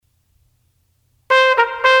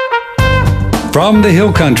From the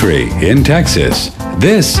Hill Country in Texas,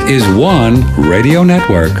 this is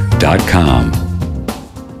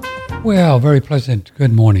OneRadioNetwork.com. Well, very pleasant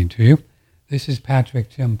good morning to you. This is Patrick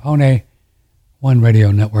Timpone,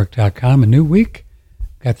 OneRadioNetwork.com. A new week.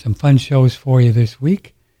 Got some fun shows for you this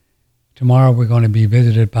week. Tomorrow we're going to be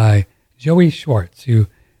visited by Joey Schwartz, who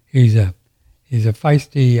he's a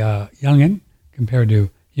feisty youngin compared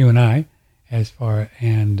to you and I,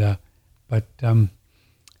 but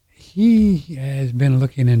he has been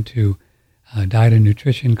looking into diet and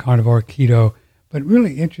nutrition, carnivore, keto, but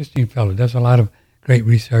really interesting fellow. Does a lot of great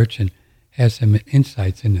research and has some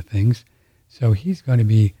insights into things. So he's going to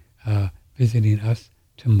be visiting us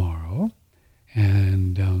tomorrow,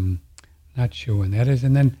 and not sure when that is.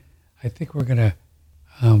 And then I think we're going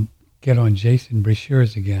to get on Jason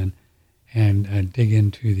Brashears again and dig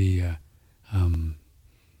into the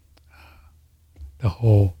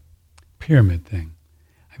whole pyramid thing.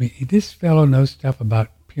 I mean, this fellow knows stuff about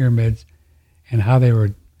pyramids and how they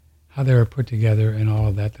were put together and all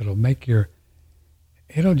of that. It'll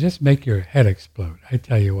just make your head explode. I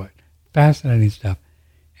tell you what, fascinating stuff.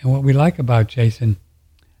 And what we like about Jason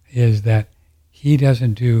is that he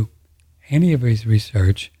doesn't do any of his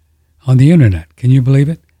research on the internet. Can you believe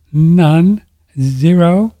it? None.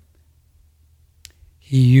 Zero.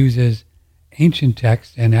 He uses ancient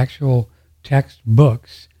texts and actual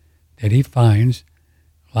textbooks that he finds,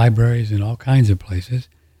 libraries and all kinds of places,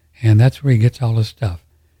 and that's where he gets all his stuff.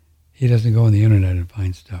 He doesn't go on the internet and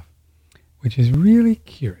find stuff, which is really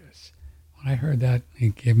curious. When I heard that,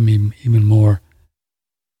 it gave me even more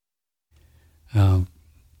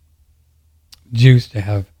juice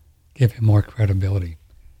to give him more credibility.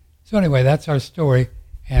 So anyway, that's our story,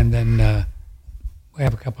 and then we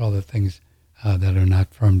have a couple other things that are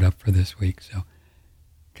not firmed up for this week, so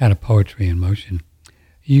kind of poetry in motion.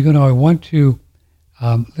 You're going to want to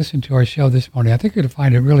listen to our show this morning. I think you're going to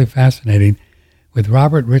find it really fascinating with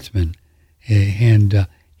Robert Ritzman, and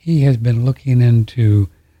he has been looking into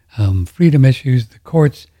freedom issues, the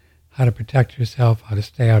courts, how to protect yourself, how to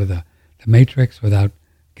stay out of the matrix without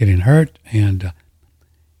getting hurt, and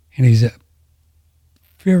he's a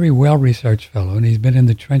very well-researched fellow, and he's been in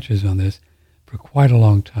the trenches on this for quite a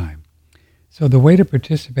long time. So the way to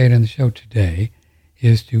participate in the show today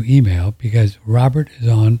is to email, because Robert is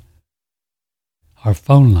on our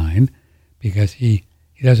phone line because he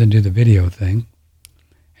doesn't do the video thing,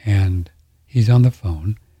 and he's on the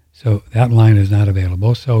phone, so that line is not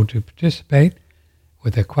available. So to participate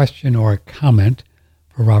with a question or a comment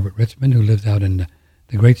for Robert Ritzman, who lives out in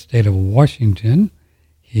the great state of Washington,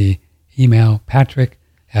 he email Patrick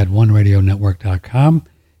at OneRadioNetwork.com.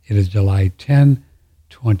 It is July 10,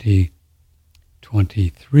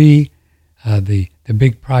 2023. The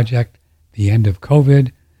big project, The End of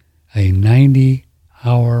COVID, a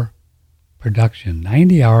 90-hour production.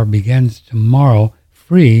 90-hour begins tomorrow,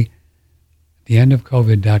 free,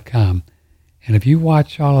 theendofcovid.com. And if you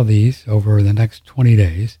watch all of these over the next 20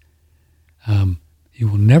 days, you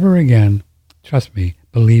will never again, trust me,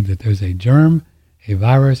 believe that there's a germ, a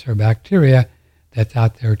virus, or bacteria that's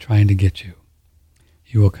out there trying to get you.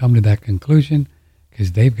 You will come to that conclusion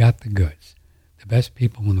because they've got the goods. The best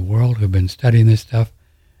people in the world who have been studying this stuff,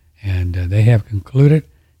 and they have concluded,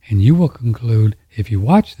 and you will conclude if you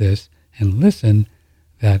watch this and listen,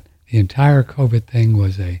 that the entire COVID thing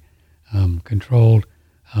was a controlled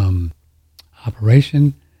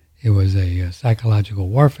operation. It was a psychological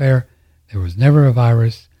warfare. There was never a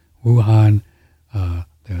virus. Wuhan,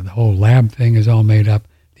 the whole lab thing is all made up.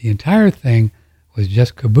 The entire thing was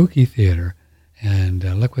just kabuki theater, and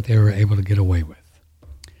look what they were able to get away with.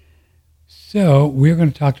 So we're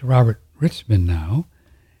going to talk to Robert Ritzman now,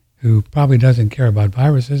 who probably doesn't care about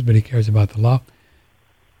viruses, but he cares about the law.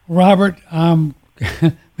 Robert,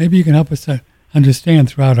 maybe you can help us understand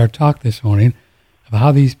throughout our talk this morning of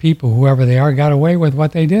how these people, whoever they are, got away with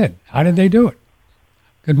what they did. How did they do it?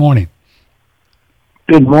 Good morning.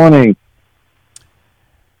 Good morning.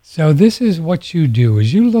 So this is what you do,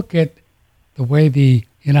 is you look at the way the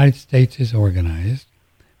United States is organized,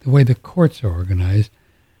 the way the courts are organized,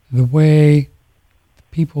 the way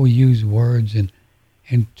people use words, and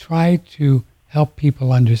try to help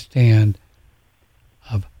people understand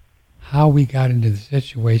of how we got into the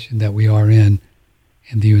situation that we are in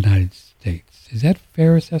the United States. Is that a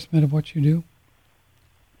fair assessment of what you do?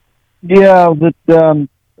 Yeah,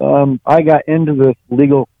 I got into this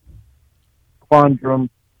legal quandrum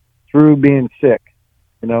through being sick,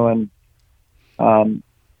 and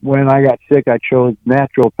when I got sick, I chose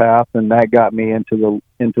naturopath, and that got me into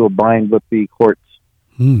a bind with the courts.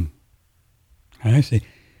 I see.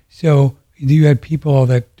 So you had people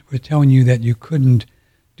that were telling you that you couldn't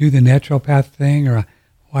do the naturopath thing, or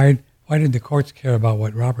why did the courts care about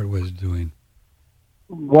what Robert was doing?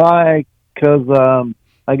 Why? Because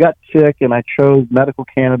I got sick and I chose medical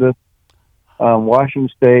cannabis. Washington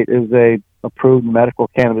State is a approved medical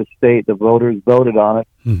cannabis state. The voters voted on it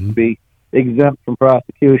to be exempt from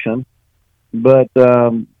prosecution, but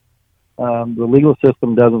the legal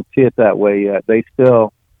system doesn't see it that way yet. They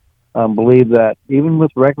still believe that even with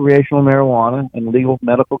recreational marijuana and legal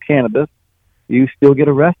medical cannabis, you still get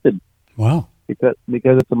arrested. Wow! Because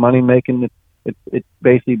it's a money making. It's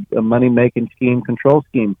basically a money making scheme, control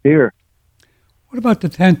scheme, fear. What about the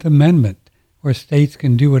 10th Amendment, where states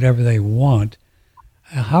can do whatever they want?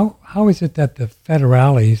 How is it that the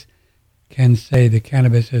federales can say the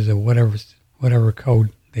cannabis is a whatever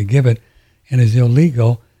code they give it and is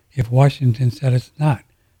illegal if Washington said it's not?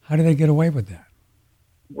 How do they get away with that?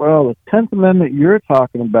 Well, the 10th Amendment you're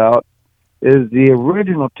talking about is the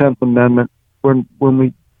original 10th Amendment when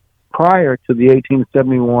we, prior to the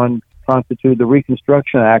 1871 Constitution, the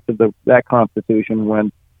Reconstruction Act of that Constitution,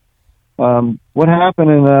 when what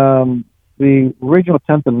happened in the original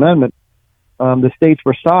 10th Amendment, the states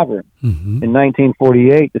were sovereign. In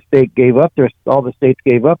 1948, all the states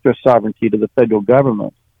gave up their sovereignty to the federal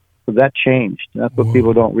government. So that changed. That's what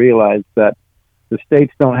people don't realize, that the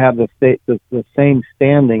states don't have the same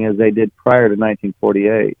standing as they did prior to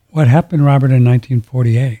 1948. What happened, Robert, in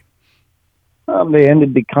 1948? They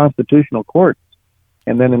ended the constitutional courts.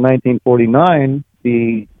 And then in 1949,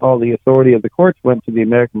 all the authority of the courts went to the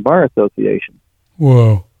American Bar Association.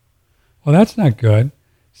 Whoa. Well, that's not good.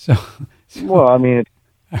 So well, I mean,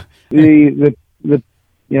 this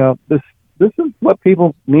is what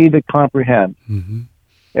people need to comprehend.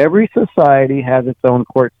 Every society has its own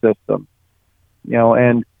court system,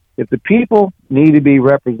 and if the people need to be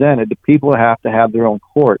represented, the people have to have their own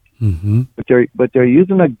court. But they're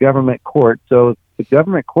using a government court, so the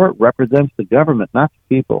government court represents the government, not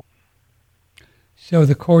the people. So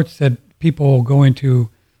the courts that people go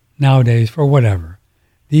into nowadays for whatever,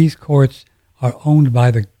 these courts are owned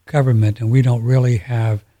by the government, and we don't really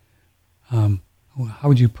have, how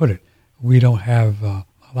would you put it? We don't have a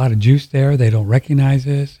lot of juice there. They don't recognize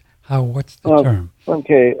this. What's the term?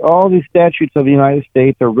 Okay, all these statutes of the United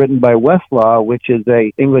States are written by Westlaw, which is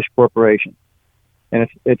a English corporation, and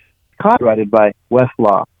it's copyrighted by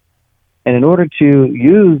Westlaw. And in order to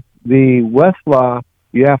use the Westlaw,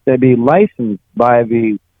 you have to be licensed by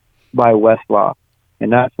Westlaw,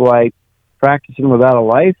 and that's why practicing without a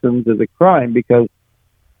license is a crime, because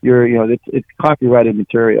it's copyrighted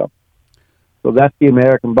material. So that's the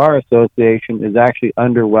American Bar Association is actually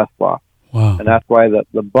under Westlaw. Wow. And that's why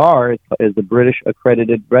the bar is the British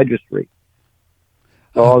Accredited Registry.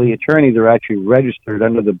 So all the attorneys are actually registered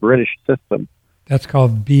under the British system. That's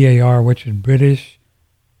called BAR, which is British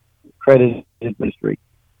Accredited Registry.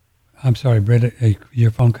 I'm sorry, British.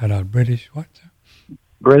 Your phone cut out. British what, sir?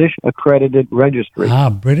 British Accredited Registry.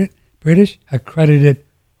 British Accredited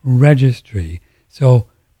Registry. So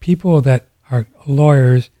people that are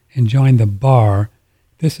lawyers and join the bar,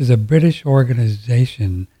 this is a British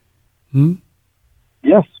organization.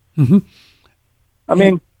 Yes. I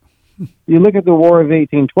mean, you look at the War of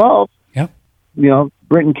 1812. Yeah.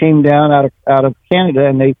 Britain came down out of Canada,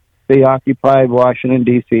 and they occupied Washington,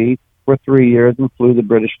 D.C. for 3 years and flew the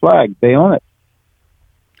British flag. They own it.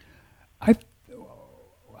 I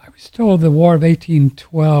was told the War of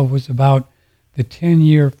 1812 was about the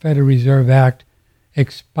 10-year Federal Reserve Act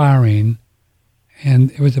expiring,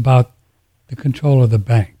 and it was about the control of the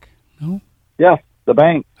bank. No? Yes, the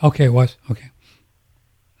bank. Okay, it was. Okay.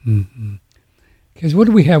 Because what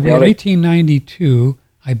do we have? We had 1892,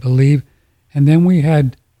 I believe, and then we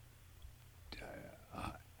had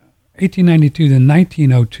 1892 to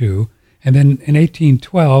 1902, and then in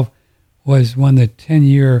 1812 was when the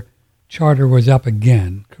 10-year charter was up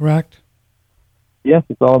again, correct? Yes,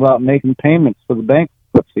 it's all about making payments for the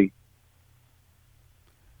bankruptcy.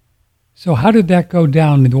 So how did that go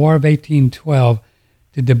down in the War of 1812?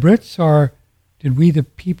 Did the Brits or did we, the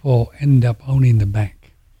people, end up owning the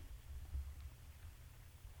bank?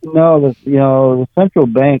 No, the central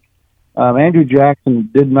bank, Andrew Jackson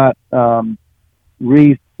did not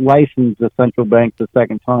re-license the central bank the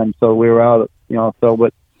second time, so we were out,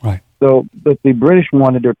 but the British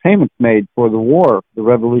wanted their payments made for the war, the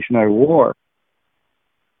Revolutionary War.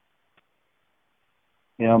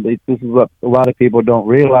 This is what a lot of people don't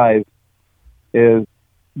realize is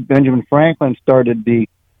Benjamin Franklin started the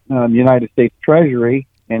United States Treasury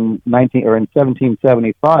in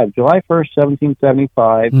 1775, July 1st,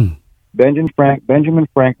 1775. Benjamin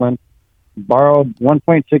Franklin borrowed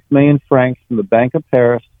 1.6 million francs from the Bank of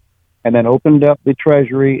Paris, and then opened up the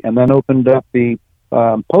Treasury, and then opened up the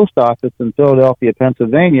post office in Philadelphia,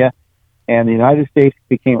 Pennsylvania, and the United States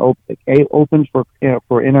became open for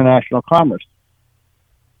international commerce.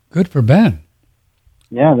 Good for Ben.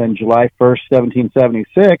 Yeah, then July 1st,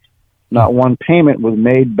 1776, not one payment was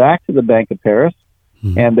made back to the Bank of Paris,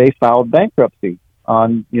 and they filed bankruptcy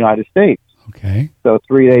on the United States. Okay. So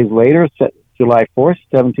 3 days later, July 4th,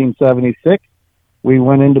 1776, we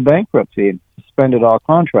went into bankruptcy and suspended all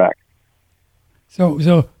contracts. So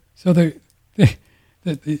the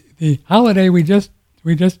holiday we just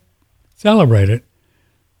celebrated,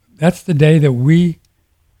 that's the day that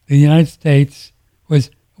the United States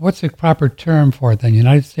was. What's the proper term for it then?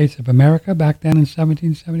 United States of America back then in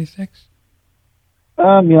 1776?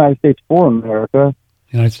 United States for America.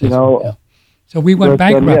 United States. Yeah. So we went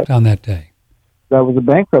bankrupt on that day. That was a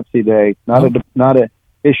bankruptcy day.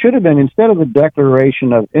 It should have been, instead of a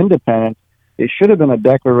declaration of independence, it should have been a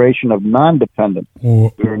declaration of non-dependence. We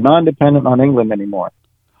were non-dependent on England anymore.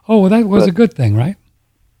 Oh, well, that was a good thing, right?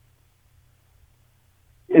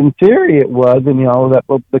 In theory, it was, and that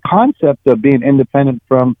the concept of being independent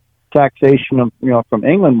from taxation from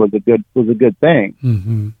England was a good thing.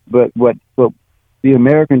 Mm-hmm. But what the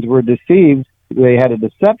Americans were deceived. They had a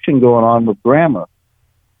deception going on with grammar.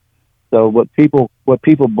 So what people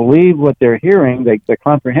believe, what they're hearing, the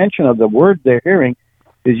comprehension of the words they're hearing,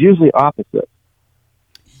 is usually opposite.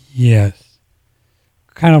 Yes,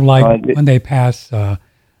 kind of like when they pass.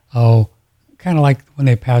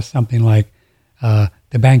 Something like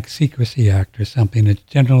the Bank Secrecy Act or something. It's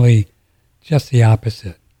generally just the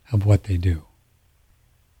opposite of what they do.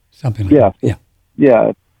 Something like that.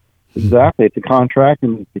 Yeah, exactly. It's a contract,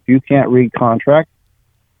 and if you can't read contract,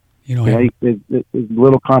 there's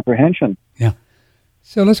little comprehension. Yeah.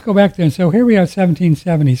 So let's go back there. And so here we are,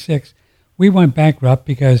 1776. We went bankrupt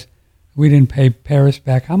because we didn't pay Paris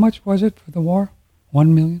back. How much was it for the war? $1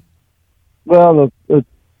 million? Well,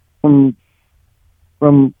 from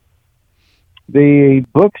the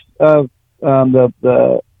books of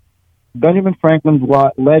the Benjamin Franklin's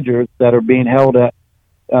ledgers that are being held at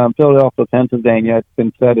Philadelphia, Pennsylvania, it's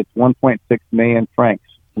been said it's 1.6 million francs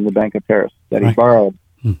from the Bank of Paris that he borrowed.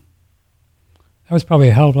 That was probably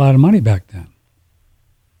a hell of a lot of money back then.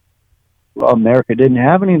 Well, America didn't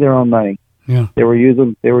have any of their own money. Yeah, they were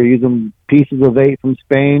using pieces of eight from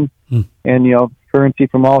Spain, and currency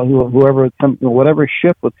from whatever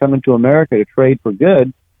ship was coming to America to trade for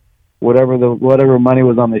goods. Whatever money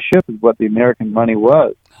was on the ship is what the American money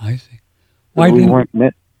was. I see. We weren't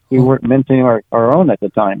minting our own at the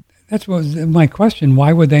time. That was my question.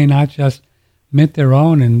 Why would they not just mint their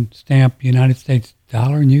own and stamp United States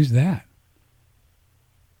dollar and use that?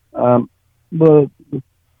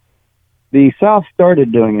 The South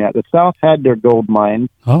started doing that. The South had their gold mines,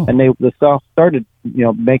 and the South started,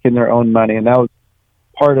 making their own money, and that was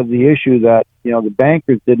part of the issue that the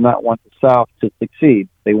bankers did not want the South to succeed.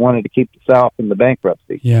 They wanted to keep the South in the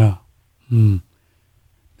bankruptcy. Yeah, and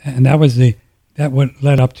that was what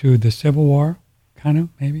led up to the Civil War, kind of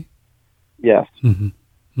maybe. Yes.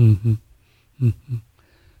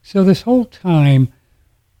 So this whole time,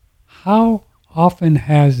 how often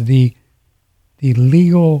has the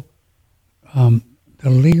legal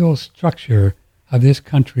structure of this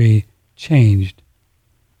country changed?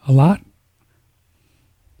 A lot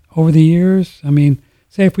over the years? I mean,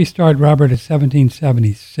 say if we start, Robert, at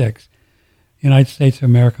 1776, the United States of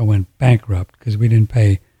America went bankrupt because we didn't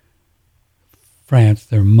pay France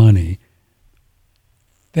their money.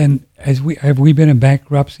 Then have we been in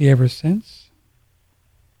bankruptcy ever since?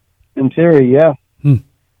 In theory, yeah.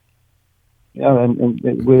 Yeah, and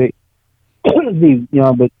we,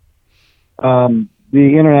 the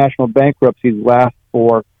international bankruptcies last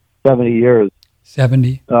for 70 years.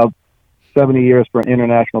 70? 70 years for an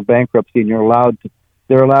international bankruptcy, and they're allowed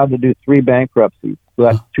to do three bankruptcies. So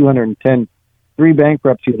that's 210, three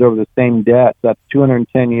bankruptcies over the same debt. That's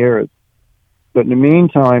 210 years. But in the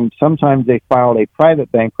meantime, sometimes they filed a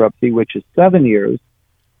private bankruptcy, which is 7 years,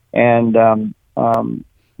 and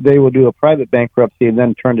they will do a private bankruptcy and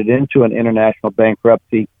then turn it into an international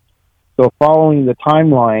bankruptcy. So following the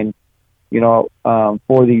timeline,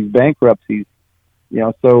 for these bankruptcies,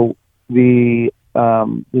 so the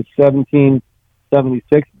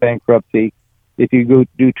 1776 bankruptcy, if you go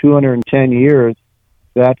do 210 years,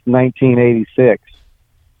 that's 1986.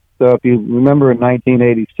 So if you remember in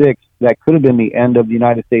 1986, that could have been the end of the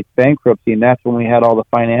United States bankruptcy, and that's when we had all the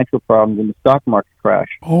financial problems and the stock market crash.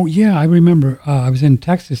 Oh, yeah, I remember. I was in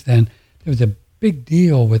Texas then. There was a big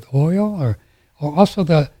deal with oil, or also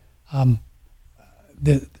the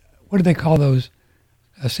what do they call those?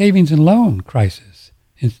 Savings and loan crisis.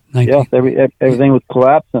 Yes, everything was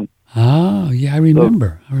collapsing. Oh, yeah, I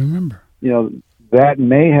remember. The that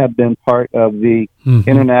may have been part of the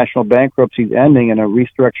international bankruptcies ending and a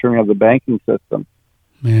restructuring of the banking system.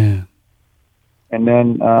 Yeah. And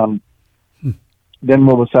then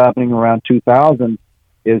what was happening around 2000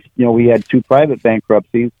 is, we had two private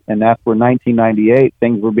bankruptcies, and after 1998,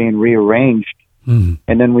 things were being rearranged. And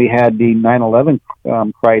then we had the 9/11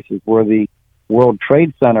 crisis, where the World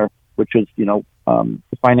Trade Center, which is, the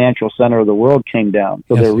financial center of the world, came down.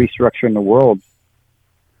 So they're restructuring the world.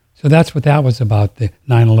 So that's what that was about. The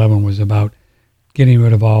 9/11 was about getting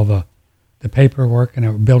rid of all the paperwork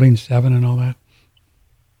and Building 7 and all that.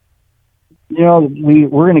 We're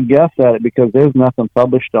going to guess at it because there's nothing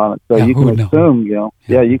published on it. So you can assume, you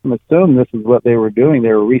can assume this is what they were doing.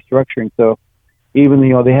 They were restructuring. So even,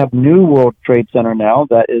 they have new World Trade Center now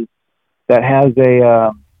that has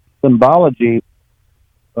a symbology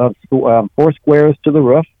of 4 squares to the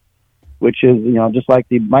roof, which is, just like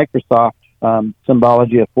the Microsoft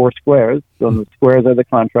symbology of 4 squares. So the squares are the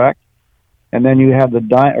contract. And then you have the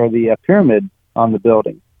pyramid on the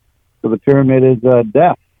building. So the pyramid is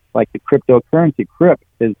death, like the cryptocurrency. Crypt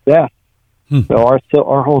is death. So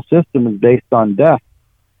our whole system is based on death.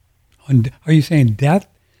 Are you saying death?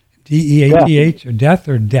 DEATH, or death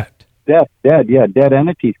or debt? Death, dead, yeah, dead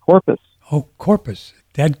entities, corpus. Oh, corpus,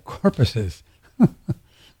 dead corpuses.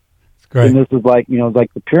 It's great. And this is like,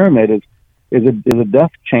 like the pyramid is a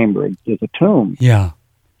death chamber, it's a tomb. Yeah.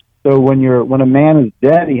 So when a man is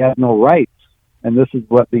dead, he has no rights, and this is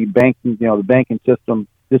what the banking system.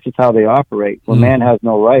 This is how they operate. When man has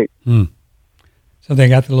no rights. So they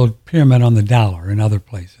got the little pyramid on the dollar in other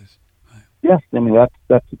places. Right. Yes, I mean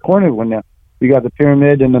that's the corner when we got the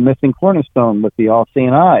pyramid and the missing cornerstone with the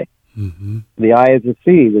all-seeing eye. The eye is the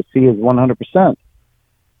sea. The sea is 100%.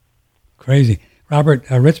 Crazy. Robert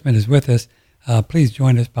Ritzman is with us. Please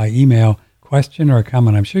join us by email, question or a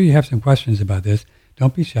comment. I'm sure you have some questions about this.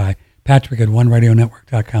 Don't be shy.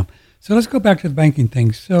 Patrick@oneradionetwork.com. So let's go back to the banking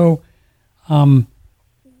thing. So the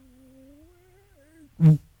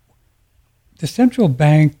central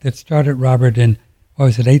bank that started, Robert, in,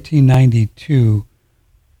 1892,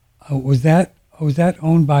 was that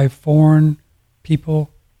owned by foreign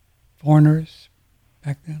people, foreigners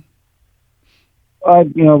back then?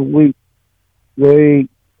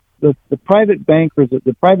 The private bankers,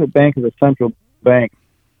 the private bank is a central bank.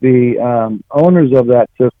 The owners of that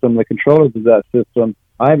system, the controllers of that system,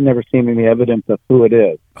 I've never seen any evidence of who it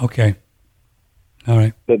is. Okay. All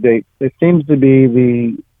right. But it seems to be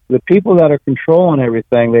the people that are controlling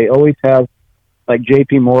everything. They always have, like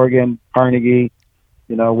J.P. Morgan, Carnegie,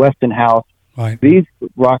 Westinghouse. Right. These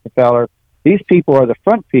Rockefeller, these people are the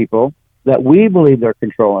front people that we believe they're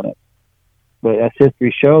controlling it. But as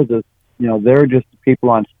history shows us, they're just the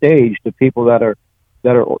people on stage, the people that are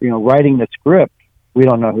writing the script. We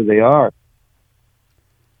don't know who they are.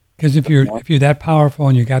 Because if you're that powerful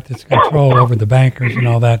and you got this control over the bankers and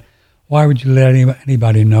all that, why would you let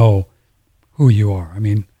anybody know who you are? I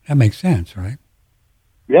mean, that makes sense, right?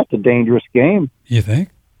 Yeah, it's a dangerous game. You think?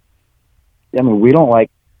 I mean, we don't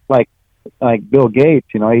like Bill Gates.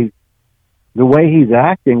 The way he's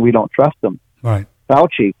acting, we don't trust him. Right.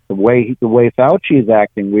 Fauci, the way Fauci is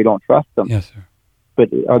acting, we don't trust them. Yes, sir. But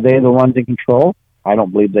are they the ones in control? I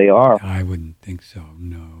don't believe they are. I wouldn't think so.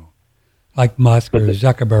 No. Like Musk or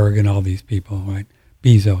Zuckerberg and all these people, right?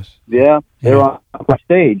 Bezos. Yeah, they're on the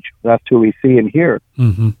stage. That's who we see and hear.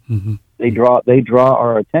 They draw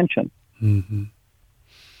our attention.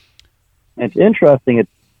 It's interesting. It's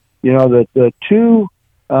the two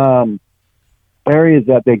areas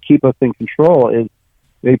that they keep us in control is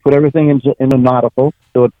they put everything in a nautical,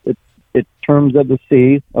 so it's terms of the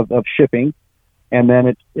sea of shipping, and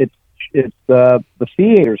then it's the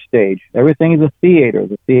theater stage. Everything is a theater,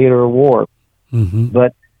 the theater of war.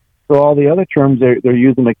 But so all the other terms they're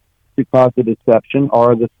using to cause the deception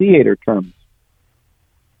are the theater terms: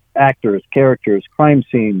 actors, characters, crime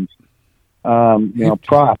scenes,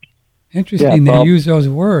 props. Interesting. They use those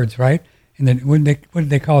words, right? And then what did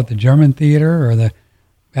they call it? The German theater, or the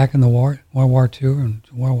back in the World War II and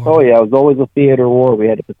World War? Oh yeah, it was always a theater war. We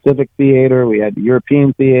had the Pacific theater, we had the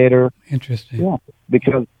European theater. Interesting. Yeah,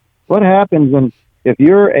 because what happens if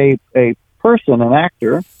you're a person, an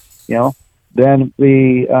actor, then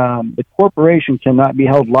the corporation cannot be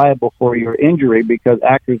held liable for your injury because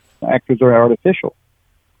actors are artificial.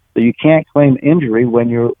 So you can't claim injury when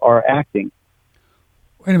you are acting.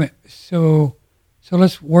 Wait a minute. So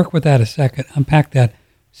let's work with that a second. Unpack that.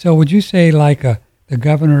 So would you say like the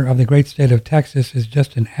governor of the great state of Texas is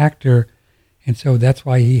just an actor, and so that's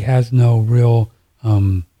why he has no real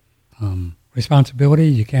responsibility?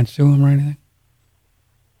 You can't sue him or anything?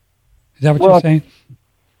 Is that what you're saying?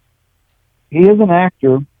 He is an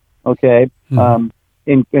actor, okay, Mm-hmm.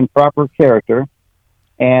 in proper character.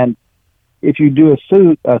 And if you do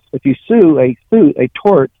if you sue a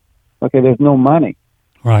tort, okay, there's no money.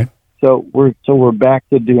 Right. So we're back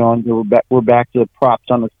to we're back to the props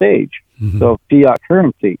on the stage. Mm-hmm. So fiat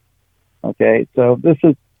currency. Okay, so this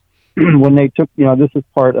is when they took, this is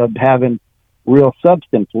part of having real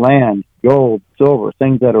substance, land, gold, silver,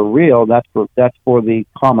 things that are real. That's for the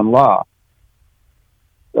common law.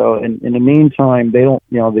 So in the meantime, they don't,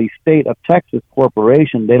 the state of Texas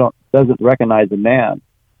corporation, doesn't recognize a man.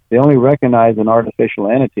 They only recognize an artificial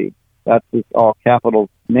entity. That's this all capital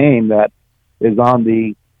name that is on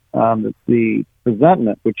the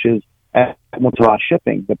presentment, which is Atmos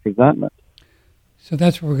shipping, the presentment. So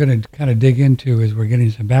that's what we're going to kind of dig into as we're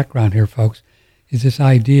getting some background here, folks, is this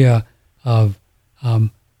idea of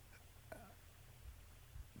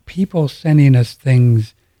people sending us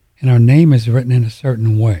things and our name is written in a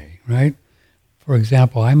certain way, right? For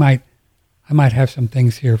example, I might have some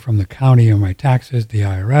things here from the county or my taxes, the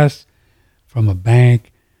IRS, from a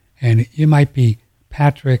bank, and you might be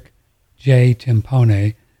Patrick J.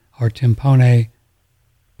 Timpone or Timpone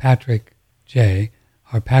Patrick J.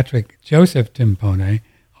 or Patrick Joseph Timpone,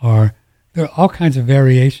 or there are all kinds of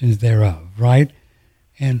variations thereof, right?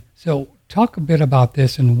 And so talk a bit about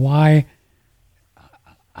this and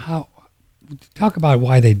talk about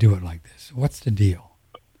why they do it like this. What's the deal?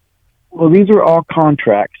 Well, these are all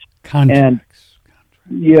contracts. Contracts.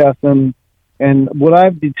 Yes, and what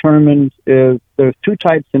I've determined is there's two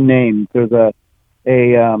types of names. There's a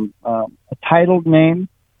titled name,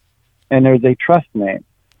 and there's a trust name.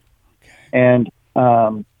 Okay. And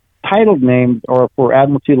titled names are for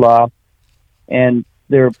admiralty law, and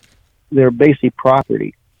they're basically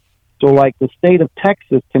property. So, like the state of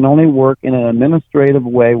Texas can only work in an administrative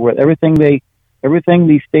way where everything the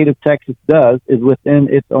state of Texas does is within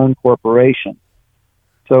its own corporation.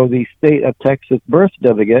 So, the state of Texas birth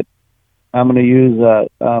certificate, I'm going to use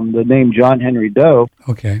the name John Henry Doe.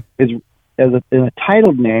 Okay. In a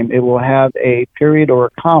titled name, it will have a period or a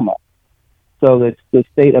comma. So the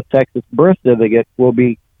state of Texas birth certificate will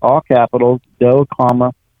be all capitals, Doe,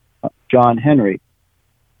 comma, John Henry.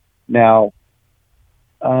 Now,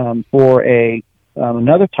 for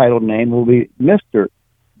another titled name will be Mr.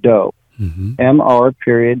 Doe, Mm-hmm. Mr.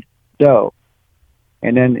 period Doe.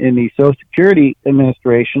 And then in the Social Security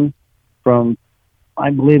Administration, from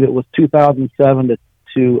I believe it was 2007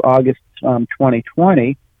 to August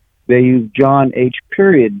 2020, they used John H.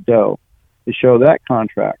 period Doe to show that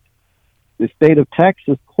contract. The state of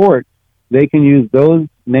Texas court, they can use those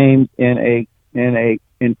names in a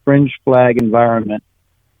infringed flag environment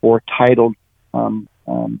for titled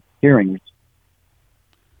hearings.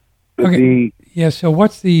 Okay. So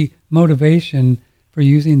what's the motivation for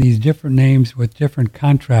using these different names with different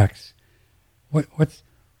contracts? What's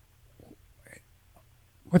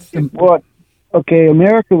the... Well, okay,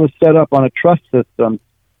 America was set up on a trust system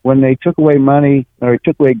when they took away money, or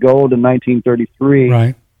took away gold in 1933.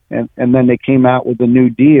 Right. And then they came out with a New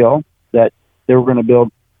Deal that they were going to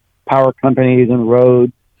build power companies and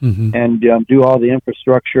roads, Mm-hmm. and do all the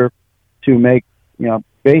infrastructure to make,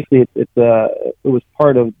 basically it was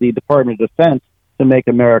part of the Department of Defense to make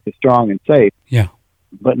America strong and safe. Yeah.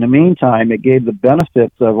 But in the meantime, it gave the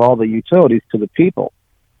benefits of all the utilities to the people.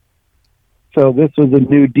 So this was a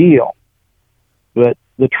New Deal. But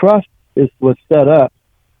the trust was set up,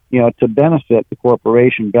 to benefit the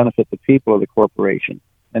corporation, benefit the people of the corporation.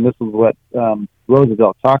 And this is what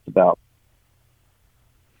Roosevelt talked about.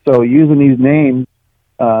 So using these names,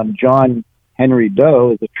 John Henry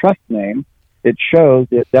Doe is a trust name. It shows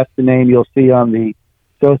that that's the name you'll see on the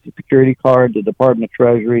Social Security card, the Department of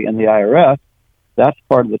Treasury, and the IRS. That's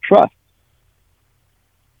part of the trust.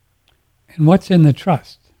 And what's in the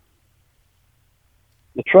trust?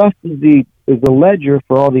 The trust is the ledger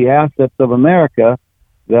for all the assets of America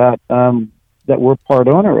that we're part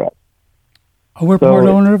owner of. Oh, we're part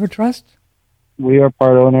owner of a trust? We are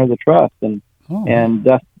part owner of the trust, and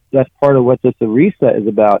that's part of what this reset is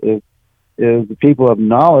about. Is the people of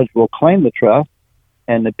knowledge will claim the trust,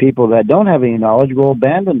 and the people that don't have any knowledge will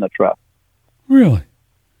abandon the trust. Really?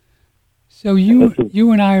 So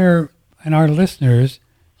you and I and our listeners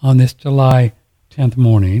on this July 10th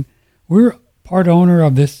morning, we're part owner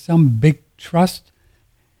of some big trust,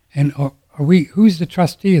 and are we? Who's the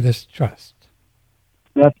trustee of this trust?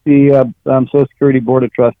 That's the Social Security Board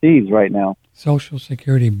of Trustees right now. Social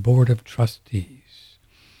Security Board of Trustees.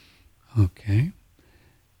 Okay.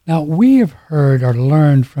 Now, we have heard or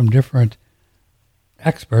learned from different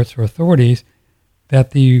experts or authorities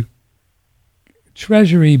that the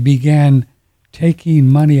Treasury began taking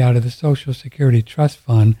money out of the Social Security Trust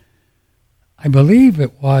Fund I believe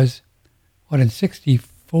it was, in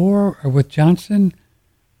 64 or with Johnson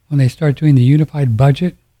when they started doing the unified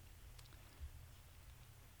budget.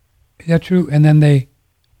 Is that true? And then they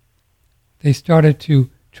started to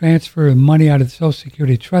transfer money out of the Social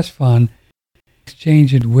Security Trust Fund,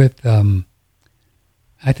 exchange it with,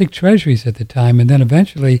 I think, treasuries at the time, and then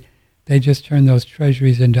eventually they just turned those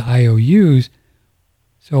treasuries into IOUs.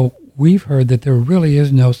 So we've heard that there really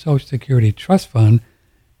is no Social Security Trust Fund,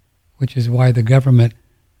 which is why the government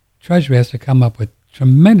treasury has to come up with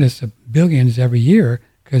tremendous billions every year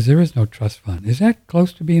because there is no trust fund. Is that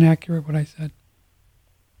close to being accurate, what I said?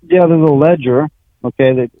 Yeah, there's a ledger,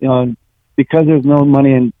 okay, that, because there's no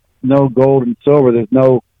money and no gold and silver, there's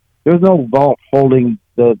no vault holding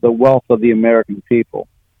the wealth of the American people.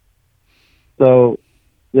 So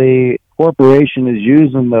the corporation is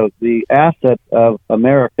using the assets of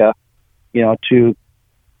America, to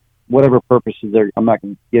whatever purposes I'm not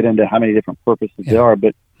going to get into how many different purposes there are,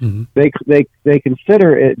 but they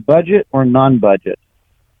consider it budget or non-budget.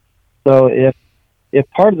 So if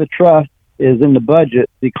part of the trust is in the budget,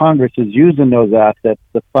 the Congress is using those assets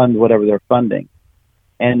to fund whatever they're funding.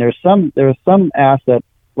 And there are some assets,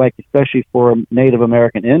 like especially for Native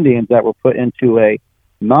American Indians, that were put into a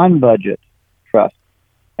non-budget trust,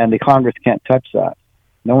 and the Congress can't touch that.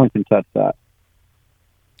 No one can touch that.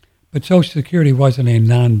 But Social Security wasn't a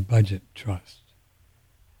non-budget trust.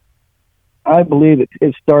 I believe it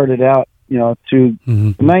started out, in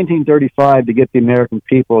 1935 to get the American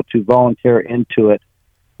people to volunteer into it.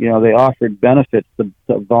 They offered benefits to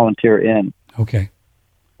volunteer in. Okay.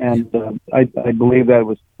 And I believe that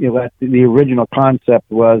was, that the original concept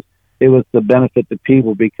was it was to benefit the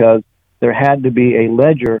people because there had to be a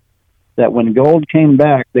ledger that when gold came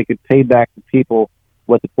back, they could pay back the people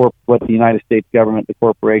what the United States government, the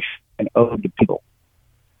corporation, owed the people.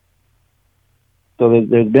 So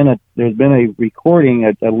there's been a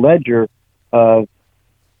recording, a ledger of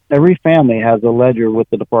every family has a ledger with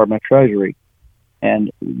the Department of Treasury,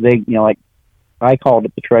 and they, like I called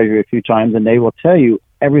up the Treasury a few times, and they will tell you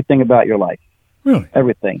everything about your life. Really?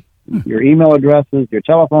 Everything. Your email addresses, your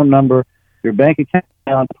telephone number, your bank account,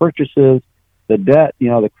 purchases, the debt,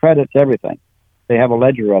 the credits, everything. They have a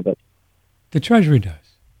ledger of it. The Treasury does?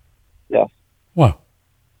 Yes. Wow.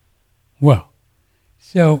 Well,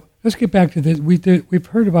 so let's get back to this. We've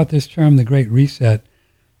heard about this term, the Great Reset,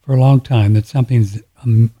 for a long time, that something's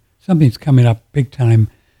coming up big time,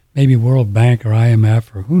 maybe World Bank or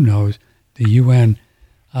IMF or who knows, the UN.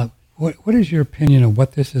 What is your opinion of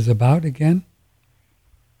what this is about again?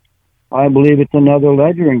 I believe it's another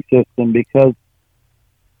ledgering system because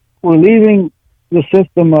we're leaving the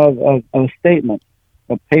system of statements,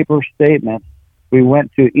 of paper statements. We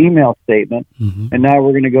went to email statements, and now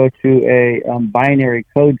we're going to go to a binary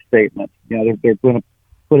code statement. They're going to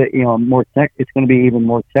put it, more it's going to be even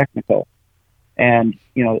more technical. And,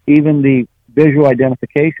 even the visual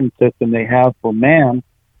identification system they have for man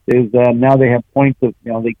is now they have points of,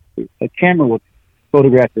 a camera will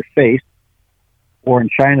photograph your face, or in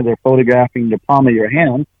China, they're photographing the palm of your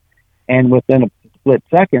hand, and within a split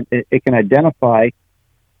second, it can identify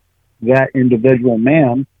that individual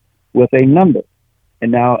man with a number.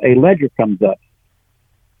 And now a ledger comes up.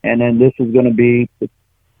 And then this is going to be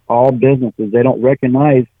all businesses. They don't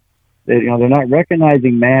recognize, they're not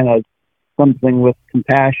recognizing man as something with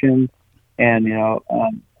compassion and,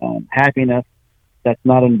 happiness. That's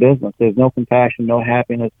not in business. There's no compassion, no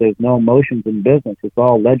happiness. There's no emotions in business. It's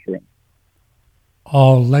all ledgering.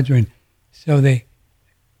 All ledgering. So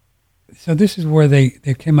this is where they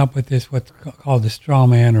came up with this, what's called the straw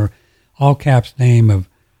man or all caps name of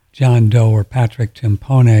John Doe or Patrick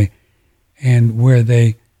Timpone, and where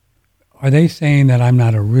are they saying that I'm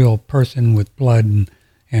not a real person with blood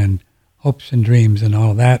and hopes and dreams and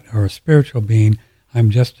all that, or a spiritual being? I'm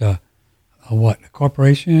just a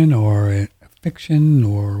corporation or a fiction,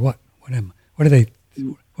 or what? What am? What do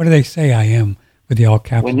they say I am with the all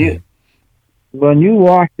caps name? When you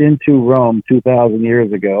walked into Rome 2,000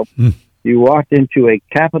 years ago, you walked into a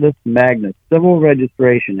Capitis Magnus, civil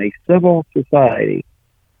registration, a civil society.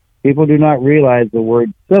 People do not realize the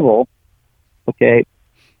word civil, okay?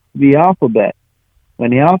 The alphabet.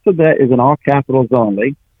 When the alphabet is in all capitals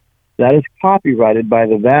only, that is copyrighted by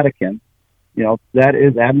the Vatican. That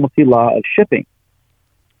is Admiralty law of shipping.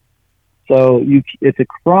 So it's a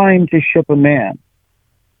crime to ship a man.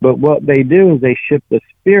 But what they do is they ship the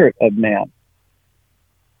spirit of man.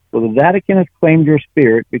 So the Vatican has claimed your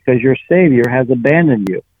spirit because your Savior has abandoned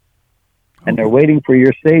you. And they're waiting for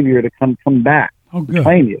your Savior to come back to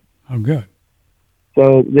claim you. Oh, good.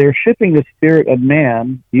 So they're shipping the spirit of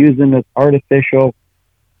man using this artificial,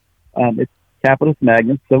 Capitis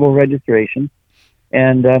Magnus, civil registration,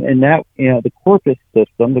 and that, the corpus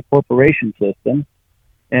system, the corporation system,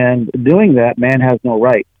 and doing that, man has no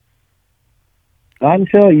right.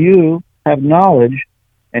 Until you have knowledge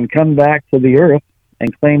and come back to the earth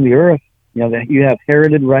and claim the earth, that you have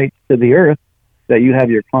herited rights to the earth, that you have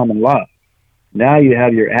your common law. Now you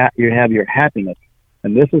have your happiness.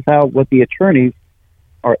 And this is what the attorneys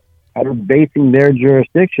are basing their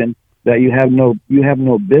jurisdiction, that you have no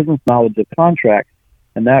business knowledge of contracts,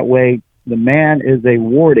 and that way the man is a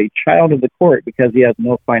ward, a child of the court, because he has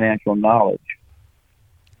no financial knowledge.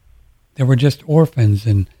 They were just orphans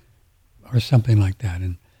or something like that.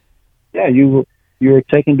 And yeah, you were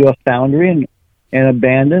taken to a foundry and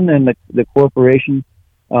abandoned, and the corporation,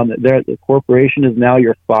 the corporation is now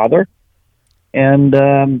your father, and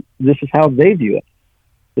this is how they view it.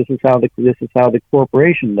 This is how the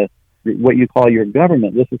corporation, what you call your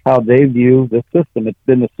government, this is how they view the system. It's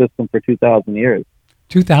been the system for 2,000 years.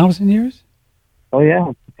 2,000 years? Oh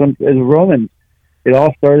yeah, as Romans, it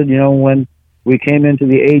all started, when we came into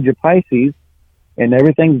the age of Pisces, and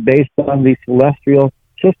everything's based on the celestial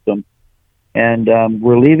system. And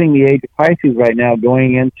we're leaving the age of Pisces right now,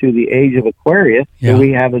 going into the age of Aquarius. Yeah. So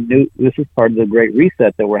we have this is part of the great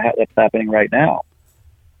reset that's happening right now,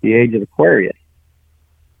 the age of Aquarius.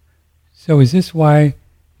 So is this why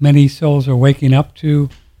many souls are waking up to,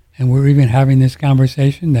 and we're even having this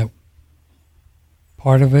conversation, that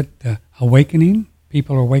part of it, the awakening,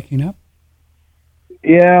 people are waking up?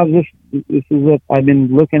 Yeah, this is it. I've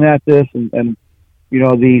been looking at this, and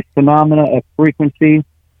the phenomena of frequency,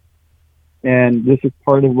 and this is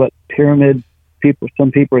part of what some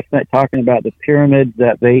people are talking about, the pyramids,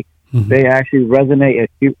 that they actually resonate at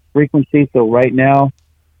frequency. So right now,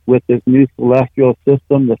 with this new celestial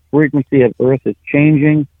system, the frequency of Earth is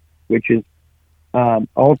changing, which is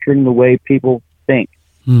altering the way people think.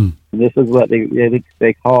 And this is what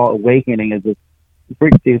they call awakening, is the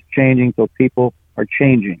frequency is changing, so people are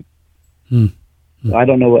changing. So I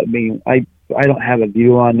don't know what means. I don't have a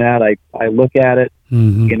view on that. I look at it.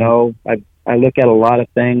 I look at a lot of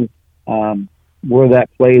things where that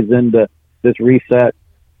plays into this reset.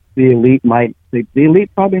 The elite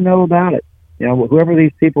probably know about it. Whoever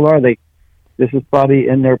these people are, this is probably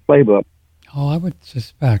in their playbook. Oh, I would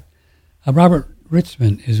suspect. Robert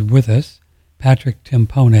Ritzman is with us. Patrick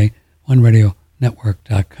Timpone,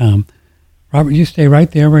 OneRadioNetwork.com. Robert, you stay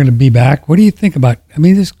right there. We're going to be back. What do you think about?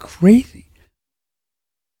 This is crazy.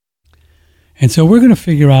 And so we're going to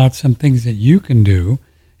figure out some things that you can do,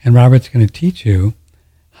 and Robert's going to teach you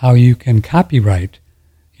how you can copyright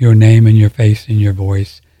your name and your face and your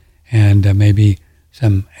voice, and maybe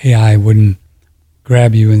some AI wouldn't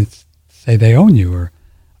grab you and say they own you, or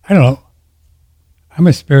I don't know. I'm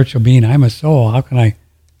a spiritual being. I'm a soul. I'm going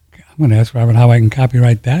to ask Robert how I can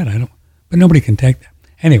copyright that. But nobody can take that.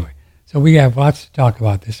 Anyway, so we have lots to talk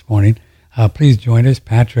about this morning. Please join us,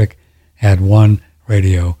 Patrick at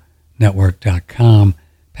OneRadioNetwork.com.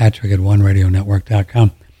 Patrick at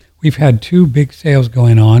OneRadioNetwork.com. We've had 2 big sales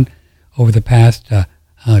going on over the past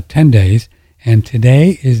 10 days, and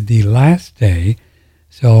today is the last day.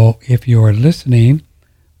 So if you're listening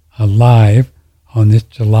live on this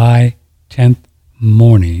July 10th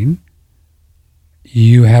morning,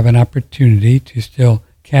 you have an opportunity to still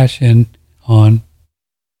cash in on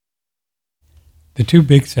the 2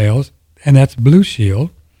 big sales, and that's Blue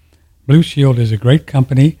Shield. Blue Shield is a great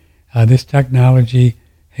company. This technology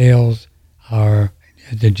hails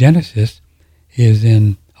the genesis is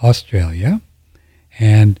in Australia,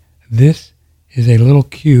 and this is a little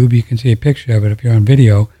cube. You can see a picture of it if you're on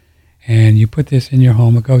video, and you put this in your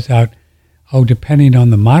home. It goes out, depending on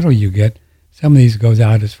the model you get, some of these goes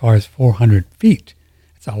out as far as 400 feet.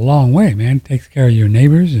 It's a long way, man. It takes care of your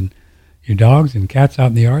neighbors and your dogs and cats out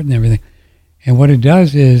in the yard and everything. And what it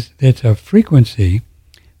does is it's a frequency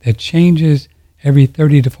that changes every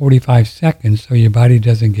 30 to 45 seconds, so your body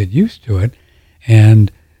doesn't get used to it.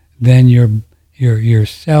 And then your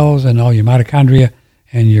cells and all your mitochondria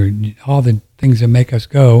and all the things that make us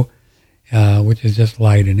go, which is just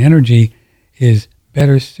light and energy, is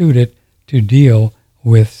better suited to deal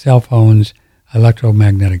with cell phones,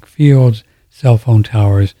 electromagnetic fields, cell phone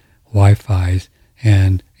towers, Wi-Fi's,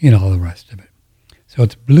 and all the rest of it. So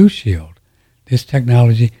it's Blue Shield. This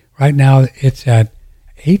technology, right now it's at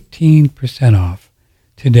 18% off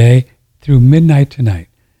today through midnight tonight.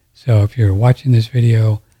 So if you're watching this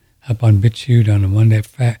video up on BitChute on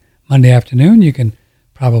a Monday afternoon, you can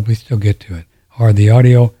probably still get to it, or the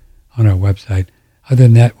audio on our website. Other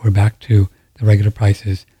than that, we're back to the regular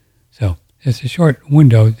prices. So it's a short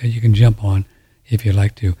window that you can jump on if you'd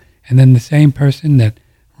like to. And then the same person that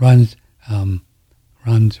runs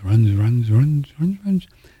runs.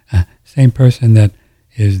 Same person that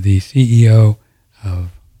is the CEO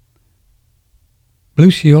of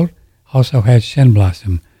Blue Shield also has Shen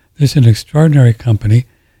Blossom. This is an extraordinary company,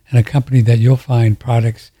 and a company that you'll find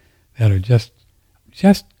products that are just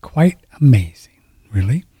quite amazing,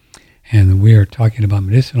 really. And we are talking about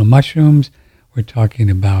medicinal mushrooms. We're talking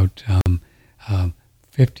about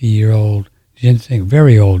 50-year-old ginseng,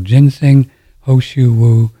 very old ginseng, Hoshu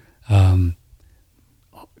Wu,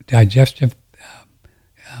 digestive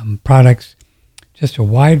products, just a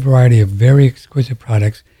wide variety of very exquisite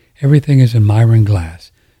products. Everything is in Myron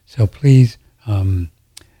glass. So please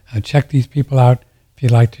check these people out. If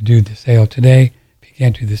you'd like to do the sale today, if you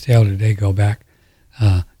can't do the sale today, go back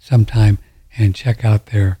sometime and check out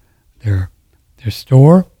their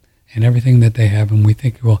store and everything that they have. And we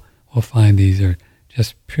think we'll find these are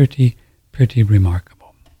just pretty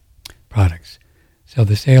remarkable products. So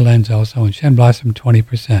the sale ends also in Shen Blossom,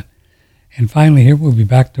 20%. And finally, here we'll be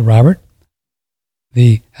back to Robert.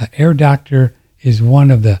 The Air Doctor is one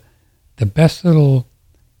of the best little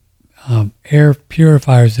air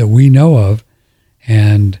purifiers that we know of,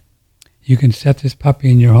 and you can set this puppy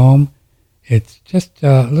in your home. It's just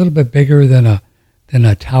a little bit bigger than a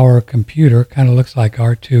tower computer. Kind of looks like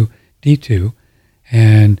R2-D2,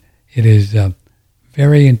 and it is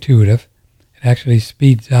very intuitive. It actually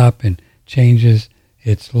speeds up and changes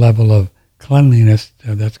its level of cleanliness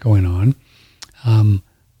that's going on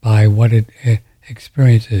by what it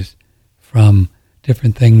experiences from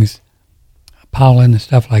different things. Pollen and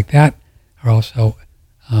stuff like that are also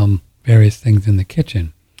various things in the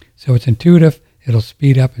kitchen. So it's intuitive. It'll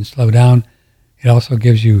speed up and slow down. It also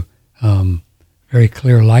gives you very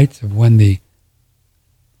clear lights of when the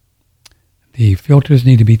filters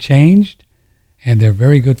need to be changed. And they're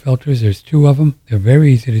very good filters. There's 2 of them. They're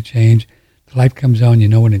very easy to change. The light comes on, you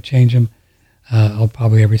know when to change them.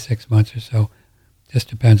 Probably every 6 months or so. Just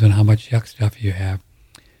depends on how much yuck stuff you have.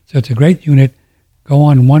 So it's a great unit. Go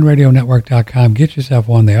on oneradionetwork.com. Get yourself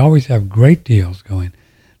one. They always have great deals going.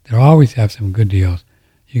 They always have some good deals.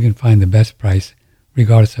 You can find the best price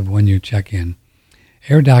regardless of when you check in.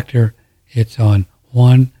 Air Doctor, it's on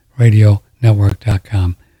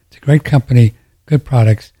oneradionetwork.com. It's a great company, good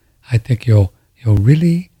products. I think you'll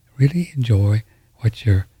really enjoy what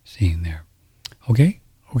you're seeing there. Okay?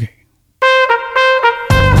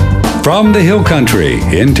 From the Hill Country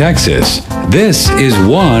in Texas, this is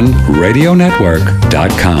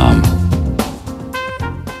OneRadioNetwork.com.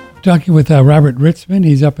 Talking with Robert Ritzman.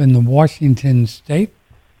 He's up in the Washington State.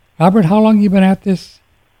 Robert, how long have you been at this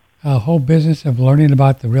whole business of learning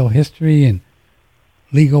about the real history and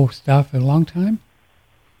legal stuff? A long time?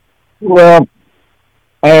 Well,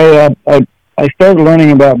 I started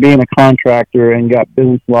learning about being a contractor and got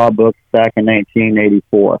business law books back in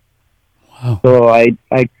 1984. Wow. So I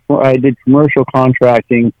did commercial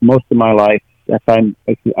contracting most of my life. I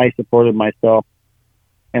supported myself,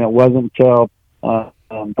 and it wasn't until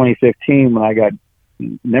 2015 when I got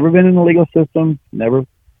never been in the legal system, never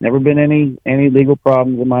been any legal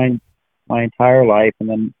problems in my entire life, and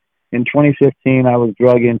then in 2015 I was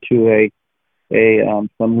drug into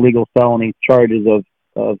some legal felony charges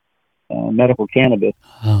of medical cannabis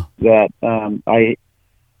that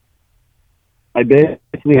I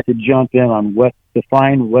basically had to jump in on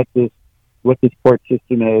define what this court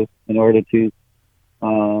system is in order to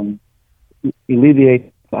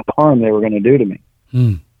alleviate the harm they were going to do to me.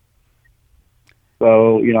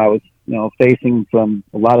 So, I was, facing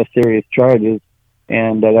a lot of serious charges,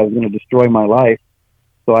 and that I was going to destroy my life.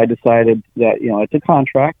 So I decided that, it's a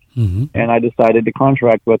contract, and I decided to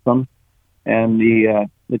contract with them, and the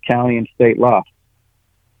county and state lost.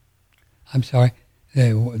 I'm sorry.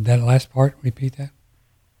 That last part, repeat that.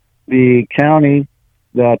 The county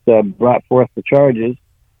that brought forth the charges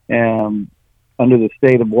under the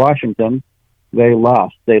state of Washington, they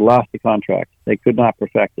lost. They lost the contract. They could not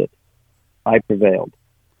perfect it. I prevailed.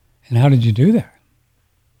 And how did you do that?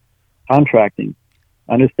 Contracting,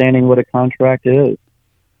 understanding what a contract is.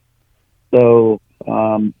 So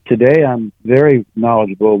today I'm very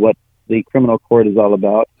knowledgeable what the criminal court is all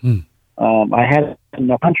about. I had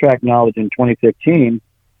enough contract knowledge in 2015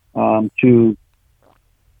 to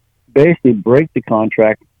basically break the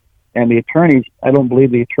contract, and the attorneys, I don't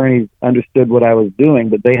believe the attorneys understood what I was doing,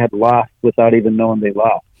 but they had lost without even knowing they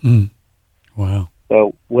lost. Wow.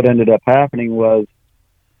 So what ended up happening was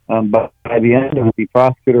by the end of it, the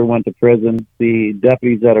prosecutor went to prison, the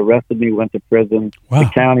deputies that arrested me went to prison,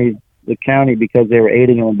 wow. the county, because they were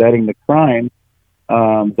aiding and abetting the crime,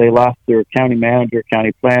 they lost their county manager,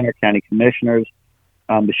 county planner, county commissioners.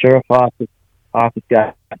 The sheriff's office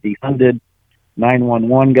got defunded.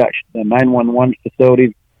 911 got the 911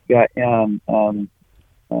 facilities got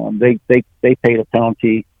they paid a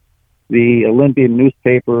penalty. The Olympian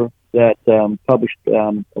newspaper that published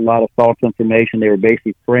a lot of false information. They were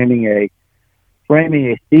basically framing a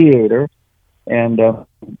theater, and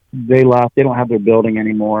they lost. They don't have their building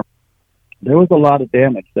anymore. There was a lot of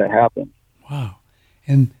damage that happened. Wow.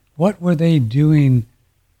 And what were they doing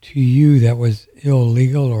to you that was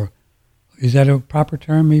illegal, or is that a proper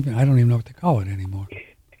term even? I don't even know what to call it anymore.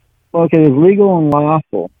 Well, okay, it was legal and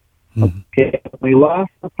lawful. Mm-hmm. Okay, we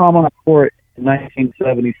lost the common court in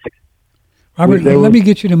 1976. Robert, let me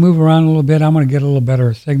get you to move around a little bit. I'm going to get a little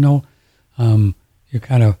better signal. You're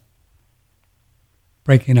kind of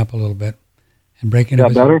breaking up a little bit. And breaking up.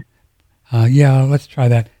 Is that better? Yeah, let's try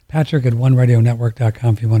that. Patrick at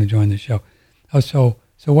oneradionetwork.com if you want to join the show. Oh, so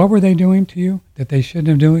what were they doing to you that they shouldn't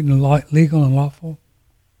have doing legal and lawful?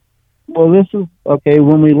 Well, this is, okay,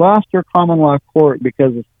 when we lost our common law court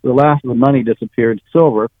because the last of the money disappeared,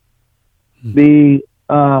 silver, an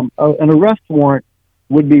arrest warrant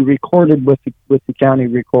would be recorded with the county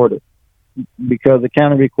recorder, because the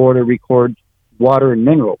county recorder records water and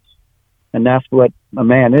minerals, and that's what a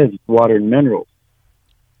man is, water and minerals.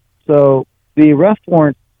 So the arrest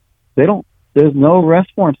warrants, there's no arrest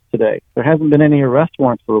warrants today. There hasn't been any arrest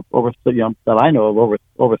warrants for over, that I know of,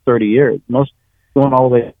 over 30 years. Most going all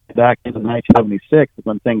the way back into 1976 is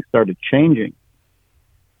when things started changing.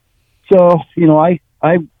 So,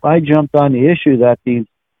 I jumped on the issue that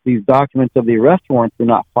these documents of the arrest warrants were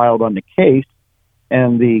not filed on the case,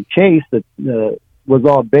 and the case that was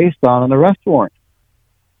all based on an arrest warrant.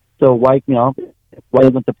 So why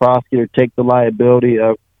doesn't the prosecutor take the liability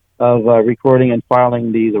of recording and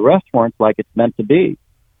filing these arrest warrants like it's meant to be?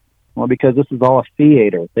 Well, because this is all a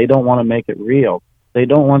theater. They don't want to make it real. They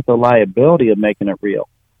don't want the liability of making it real.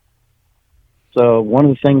 So one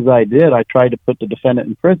of the things I did, I tried to put the defendant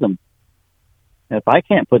in prison. And if I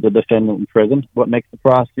can't put the defendant in prison, what makes the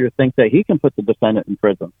prosecutor think that he can put the defendant in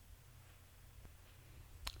prison?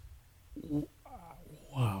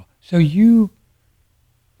 Wow. So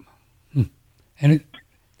and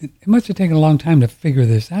it must have taken a long time to figure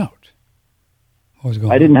this out. What was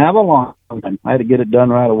going on? I didn't have a long time. I had to get it done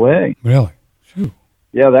right away. Really? Phew.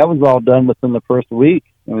 Yeah, that was all done within the first week.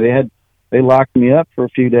 They locked me up for a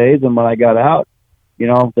few days, and when I got out,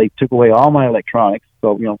 they took away all my electronics.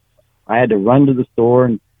 So, I had to run to the store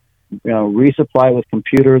and, resupply with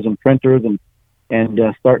computers and printers and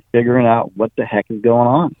start figuring out what the heck is going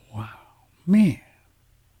on. Wow, man.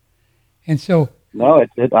 And so, no,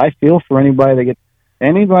 I feel for anybody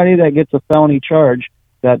that gets a felony charge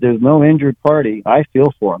that there's no injured party. I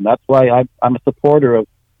feel for them. That's why I'm a supporter of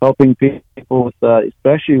helping people with,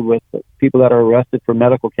 especially with people that are arrested for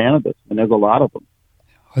medical cannabis, and there's a lot of them.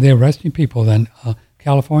 Are they arresting people then?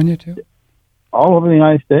 California too? All over the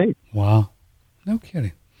United States. Wow. No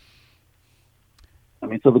kidding. I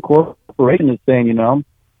mean, so the corporation is saying,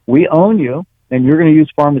 we own you, and you're going to use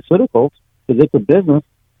pharmaceuticals because it's a business,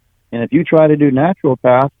 and if you try to do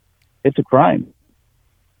naturopath, it's a crime.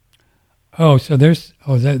 Oh, so they're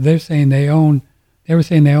saying they were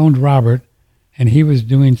saying they owned Robert, and he was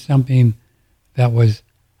doing something that was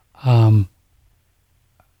a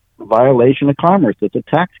violation of commerce. It's a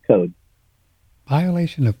tax code.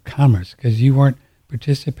 Violation of commerce because you weren't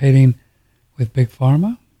participating with Big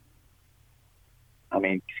Pharma? I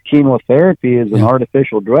mean, chemotherapy is an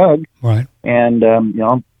artificial drug, right? And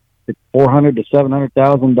it's $400,000 to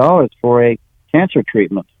 $700,000 for a cancer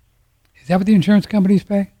treatment. Is that what the insurance companies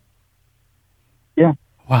pay? Yeah.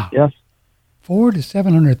 Wow. Yes. $400,000 to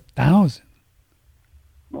 $700,000.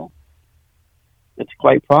 Well, it's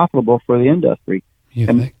quite profitable for the industry. You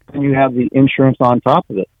think? And you have the insurance on top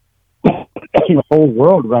of it. The whole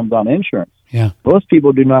world runs on insurance. Yeah. Most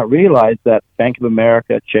people do not realize that Bank of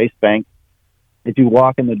America, Chase Bank, if you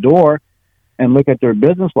walk in the door and look at their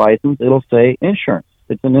business license, it'll say insurance.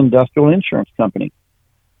 It's an industrial insurance company.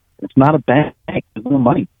 It's not a bank. There's no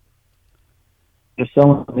money. They're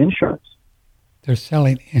selling insurance. They're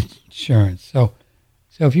selling insurance. So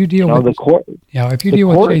if you deal with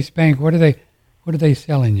Chase Bank, what are they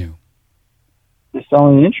selling you? They're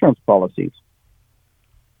selling insurance policies.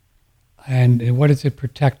 And what is it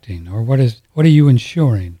protecting, or what are you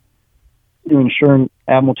insuring? You're insuring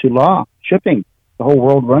Admiralty Law, shipping. The whole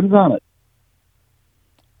world runs on it.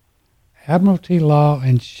 Admiralty Law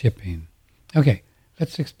and shipping. Okay,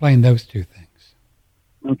 let's explain those two things.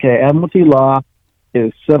 Okay, Admiralty Law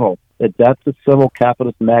is civil. That's a civil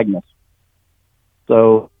capitis magnus.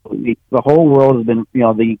 So the whole world has been,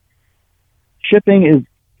 the shipping is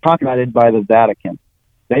copyrighted by the Vatican.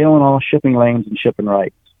 They own all shipping lanes and shipping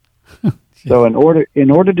rights. So in order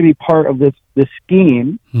to be part of this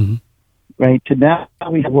scheme, right? To now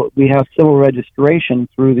we have civil registration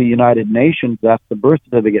through the United Nations. That's the birth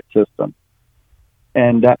certificate system,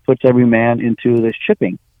 and that puts every man into the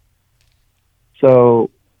shipping. So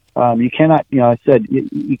you cannot, I said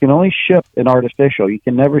you can only ship an artificial. You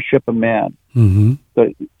can never ship a man.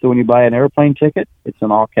 So when you buy an airplane ticket, it's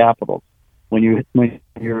in all capitals. When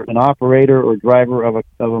you're an operator or driver of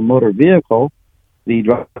a motor vehicle, the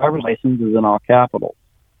driver's license is in all capitals.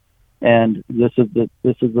 And this is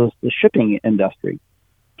the shipping industry,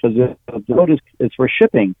 because the road is for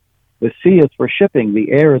shipping, the sea is for shipping,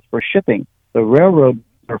 the air is for shipping, the railroads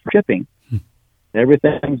are for shipping.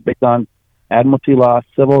 Everything's based on admiralty law,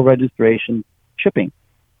 civil registration, shipping.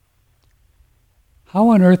 How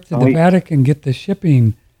on earth did the Vatican get the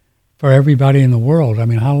shipping for everybody in the world? I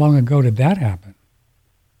mean, how long ago did that happen?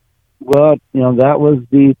 Well, that was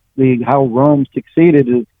the how Rome succeeded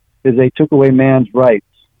is they took away man's rights.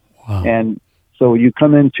 Wow. And so you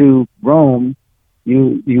come into Rome,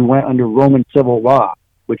 you went under Roman civil law,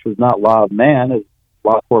 which was not law of man, it's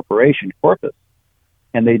law of corporation, corpus.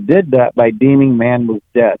 And they did that by deeming man was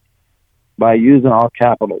dead, by using all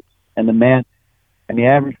capitals. And the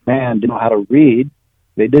average man didn't know how to read.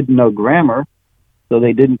 They didn't know grammar, so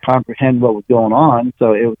they didn't comprehend what was going on.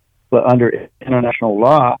 But under international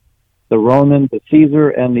law, the Roman, the Caesar,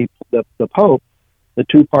 and the Pope, the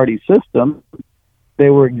two-party system, they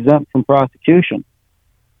were exempt from prosecution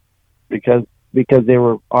because they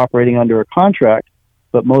were operating under a contract,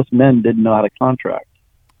 but most men didn't know how to contract.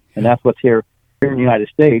 And that's what's here in the United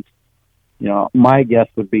States. My guess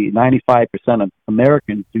would be 95% of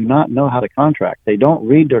Americans do not know how to contract. They don't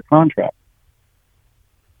read their contract.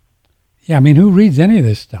 Yeah, I mean, who reads any of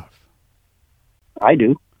this stuff? I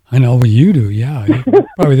do. I know, well, you do, yeah. You're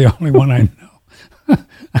probably the only one I know.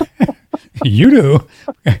 You do.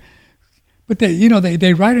 But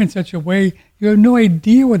they write in such a way, you have no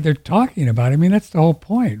idea what they're talking about. I mean, that's the whole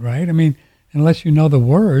point, right? I mean, unless you know the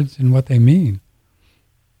words and what they mean.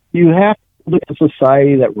 You have to look at the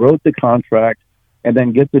society that wrote the contract and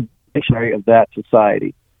then get the dictionary of that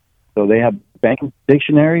society. So they have banking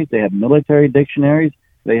dictionaries, they have military dictionaries,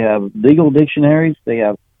 they have legal dictionaries, they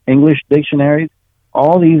have English dictionaries.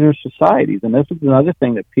 All these are societies, and this is another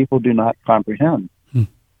thing that people do not comprehend.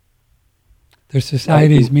 Their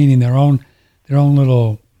societies, meaning their own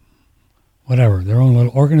little, whatever, their own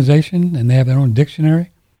little organization, and they have their own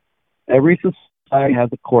dictionary? Every society has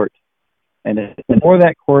a court, and for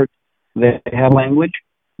that court, they have language,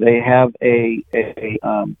 they have a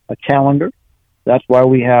calendar. That's why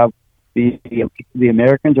we have the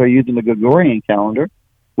Americans are using the Gregorian calendar,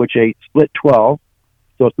 which a split 12,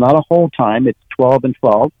 so it's not a whole time, it's 12 and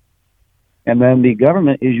 12. And then the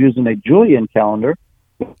government is using a Julian calendar,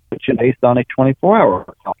 which is based on a 24-hour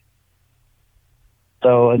clock.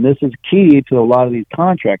 So, and this is key to a lot of these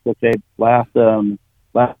contracts. Let's say last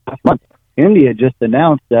month, India just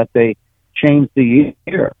announced that they changed the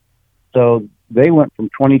year. So they went from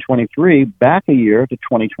 2023 back a year to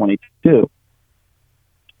 2022.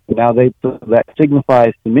 Now that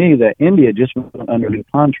signifies to me that India just went under a new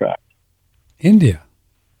contract. India?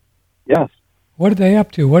 Yes. What are they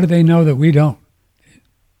up to? What do they know that we don't?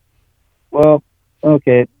 Well,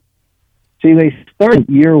 okay. See, they started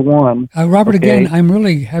year one. Robert, again, I'm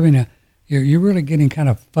really having you're really getting kind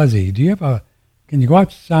of fuzzy. Do you have can you go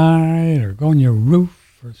outside or go on your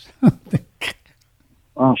roof or something?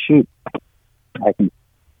 Oh, shoot. I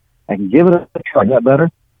can give it a try. Is that better?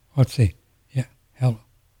 Let's see. Yeah. Hello.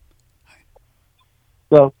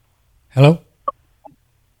 So. Hello?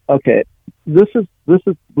 Okay. The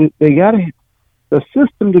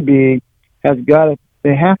system to be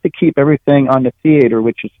they have to keep everything on the theater,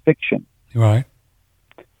 which is fiction. Right.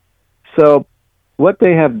 So what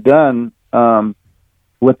they have done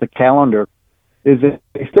with the calendar is that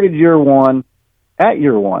they started year one at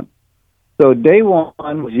year one. So day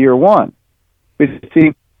one was year one. But you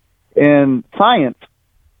see, in science,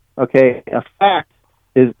 okay, a fact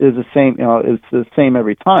is the same, is the same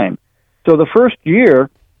every time. So the first year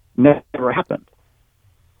never happened.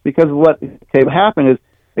 Because what happened is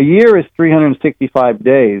a year is 365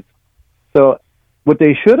 days. So what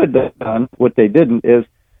they should have done, what they didn't, is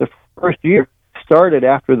the first year started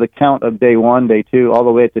after the count of day 1, day 2, all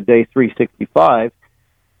the way to day 365.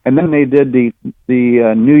 And then they did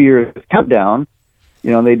the New Year's countdown.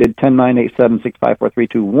 They did 10, 9, 8, 7, 6, 5, 4, 3,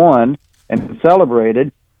 2, 1, and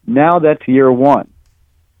celebrated. Now that's year one.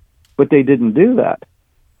 But they didn't do that.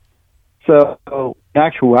 So in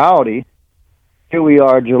actuality, here we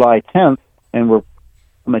are July 10th, and I'm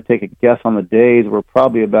going to take a guess on the days. We're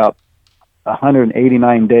probably about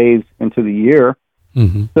 189 days into the year.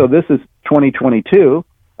 Mm-hmm. So this is 2022,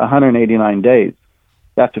 189 days.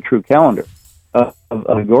 That's a true calendar of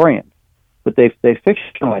Gregorian. But they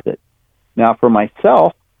fictionalized it. Now, for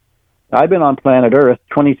myself, I've been on planet Earth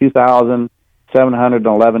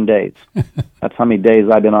 22,711 days. That's how many days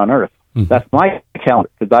I've been on Earth. Mm-hmm. That's my calendar,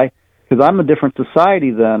 because I'm a different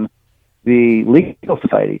society than the legal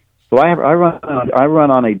society. So I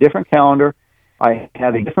run on a different calendar. I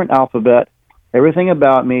have a different alphabet. Everything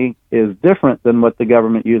about me is different than what the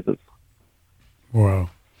government uses. Wow.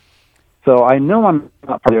 So I know I'm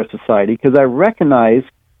not part of their society because I recognize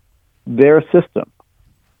their system.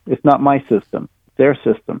 It's not my system. It's their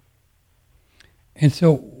system. And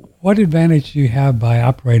so what advantage do you have by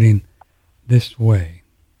operating this way?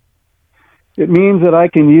 It means that I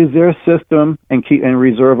can use their system and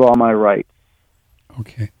reserve all my rights.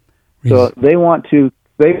 Okay. So they want to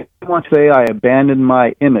say I abandoned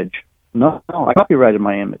my image. No, I copyrighted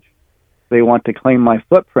my image. They want to claim my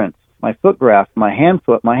footprints, my footgraphs, my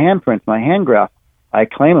handprints, my handgraph. I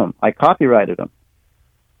claim them. I copyrighted them.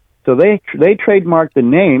 So they trademarked the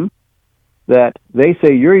name that they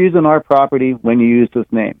say you're using our property when you use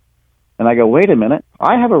this name. And I go, wait a minute,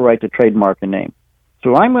 I have a right to trademark a name.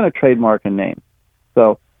 So I'm going to trademark a name.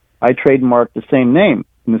 So I trademarked the same name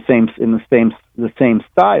in the same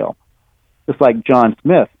style. Just like John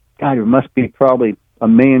Smith. God, there must be probably a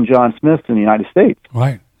million John Smiths in the United States.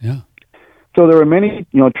 Right, yeah. So there are many,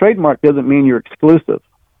 trademark doesn't mean you're exclusive.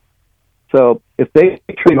 So if they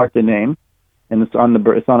trademark the name, and it's on a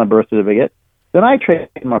birth certificate, then I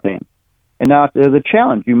trademark the name. And now there's a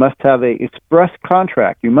challenge. You must have a express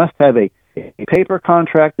contract. You must have a paper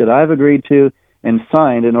contract that I've agreed to and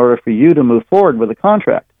signed in order for you to move forward with a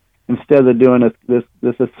contract, instead of doing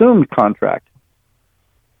this assumed contract.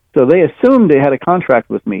 So they assumed they had a contract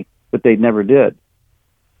with me, but they never did.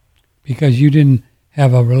 Because you didn't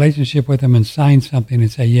have a relationship with them and sign something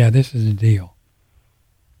and say, yeah, this is a deal.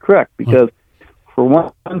 Correct, because for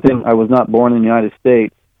one thing, I was not born in the United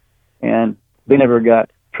States, and they never got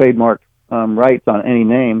trademark rights on any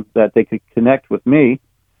name that they could connect with me.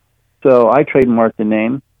 So I trademarked the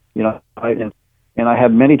name, and I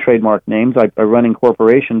have many trademark names. I run in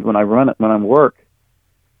corporations when I work.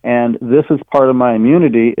 And this is part of my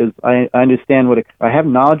immunity, is I understand I have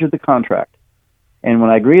knowledge of the contract. And when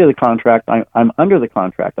I agree to the contract, I'm under the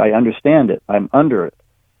contract. I understand it. I'm under it.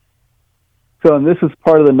 So, and this is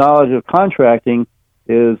part of the knowledge of contracting,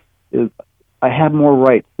 is I have more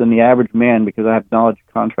rights than the average man because I have knowledge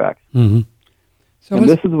of contracts. Mm-hmm. So and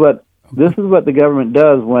this is what the government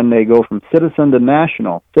does when they go from citizen to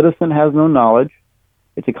national. Citizen has no knowledge.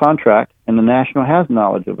 It's a contract, and the national has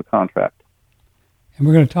knowledge of a contract. And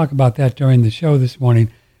we're going to talk about that during the show this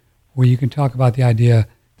morning, where you can talk about the idea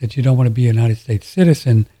that you don't want to be a United States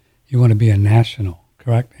citizen, you want to be a national,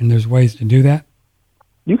 correct? And there's ways to do that?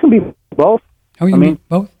 You can be both. Oh, you mean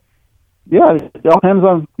both? Yeah, it all depends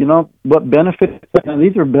on, what benefits. And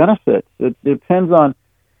these are benefits. It depends on,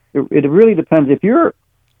 it really depends. If you're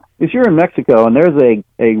in Mexico and there's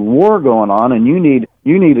a war going on and you need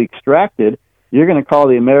extracted, you're going to call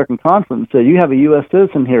the American consulate and say, you have a U.S.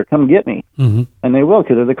 citizen here, come get me. Mm-hmm. And they will,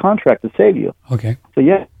 because there's a contract to save you. Okay. So,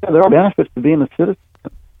 yeah, there are benefits to being a citizen.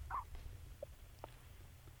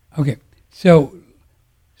 Okay. So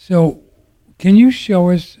can you show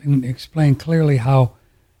us and explain clearly how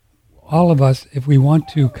all of us, if we want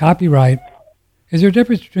to copyright, is there a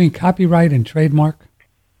difference between copyright and trademark?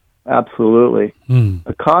 Absolutely.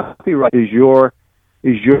 A copyright is your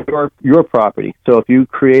property. So if you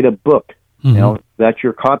create a book, mm-hmm. That's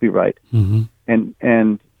your copyright. Mm-hmm.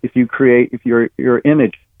 And if your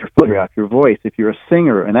image, your photograph, your voice, if you're a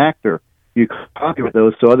singer, an actor, you copyright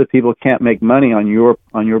those so other people can't make money on your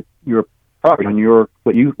property, on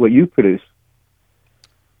what you produce.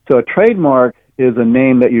 So a trademark is a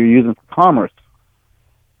name that you're using for commerce.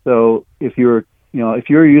 So if you're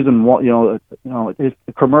using it's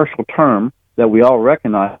a commercial term that we all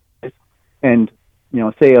recognize, and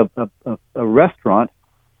say a restaurant.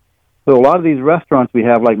 So a lot of these restaurants we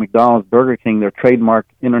have, like McDonald's, Burger King, they're trademarked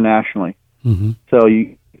internationally. Mm-hmm. So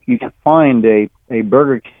you can find a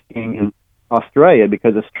Burger King in Australia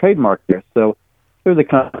because it's trademarked there. So there's a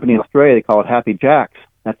company in Australia, they call it Happy Jacks.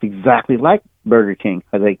 That's exactly like Burger King.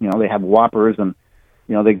 They have Whoppers, and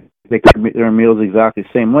they cook their meals exactly the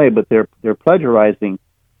same way, but they're plagiarizing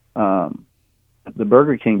the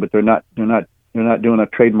Burger King, but they're not doing a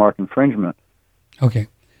trademark infringement. Okay,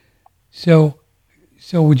 so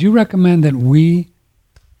would you recommend that we,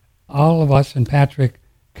 all of us and Patrick,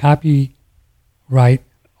 copyright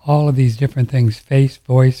all of these different things: face,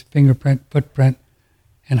 voice, fingerprint, footprint,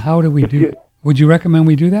 and how do we do? Would you recommend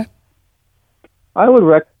we do that? I would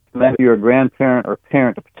meant you're a grandparent or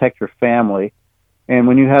parent to protect your family. And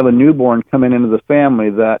when you have a newborn coming into the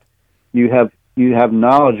family, that you have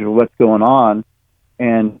knowledge of what's going on,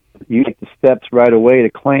 and you take the steps right away to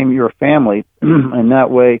claim your family, and that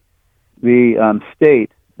way the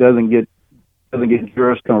state doesn't get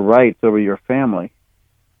jurisdictional rights over your family.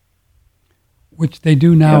 Which they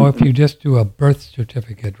do now if you just do a birth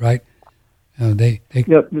certificate, right? They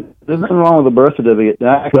Yep, there's nothing wrong with a birth certificate.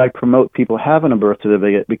 Actually, I promote people having a birth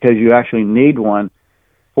certificate because you actually need one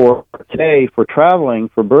for today, for traveling,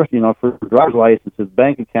 for birth, for driver's licenses,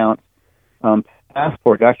 bank accounts,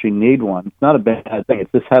 passport. You actually need one. It's not a bad thing.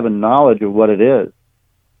 It's just having knowledge of what it is.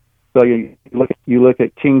 So you look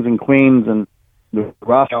at kings and queens and the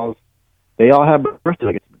Rothschilds. They all have birth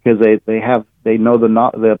certificates because they know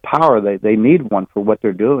the power. They need one for what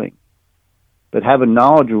they're doing. But having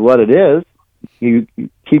knowledge of what it is, you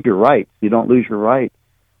keep your rights. You don't lose your rights.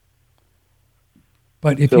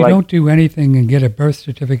 But if you don't do anything and get a birth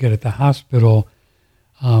certificate at the hospital,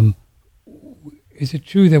 is it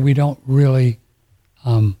true that we don't really,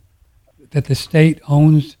 that the state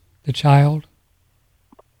owns the child?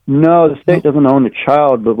 No, the state doesn't own the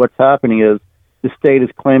child, but what's happening is the state is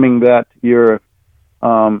claiming that you're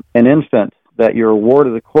an infant, that you're a ward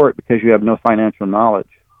of the court because you have no financial knowledge.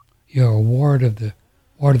 You're a ward of the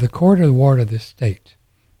court or the ward of the state?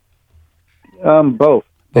 Both,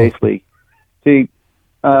 basically. See,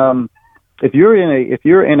 if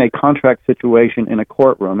you're in a contract situation in a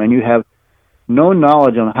courtroom and you have no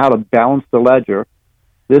knowledge on how to balance the ledger,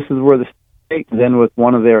 this is where the state then, with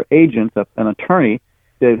one of their agents, an attorney,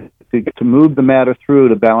 to move the matter through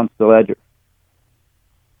to balance the ledger.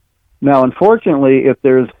 Now, unfortunately, if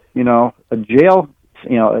there's a jail,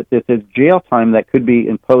 if there's jail time that could be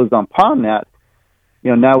imposed upon that,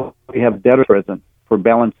 now we have debtor prison for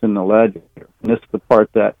balancing the ledger. And this is the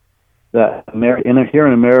part that here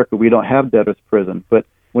in America we don't have debtor's prison, but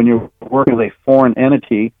when you're working with a foreign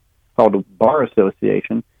entity called a bar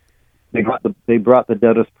association, they brought the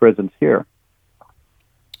debtor's prisons here.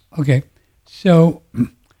 Okay, so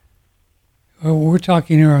we're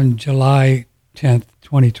talking here on July 10th,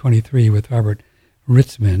 2023 with Robert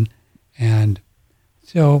Ritzman, and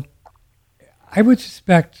so I would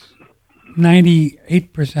suspect 98%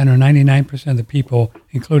 or 99% of the people,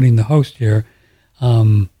 including the host here,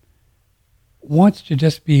 wants to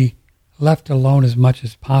just be left alone as much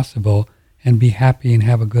as possible and be happy and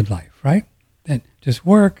have a good life, right? Then just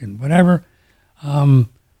work and whatever.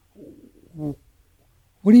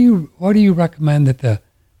 What do you recommend that the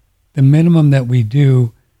minimum that we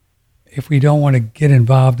do if we don't want to get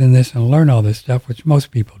involved in this and learn all this stuff, which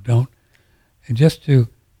most people don't, and just to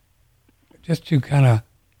kind of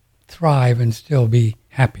thrive and still be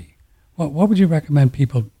happy? What would you recommend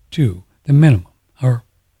people do, the minimum or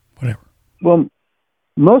whatever? Well,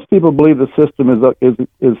 most people believe the system is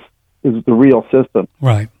the real system.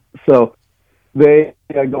 Right. So they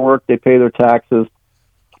go to work, they pay their taxes,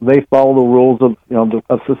 they follow the rules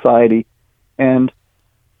of society, and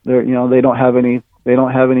they don't have any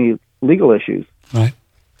legal issues. Right.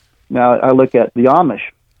 Now I look at the Amish.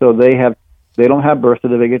 So they don't have birth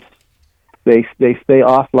certificates. They stay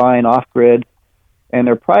offline, off grid, and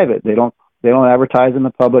they're private. They don't advertise in the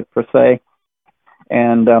public per se,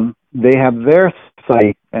 and they have their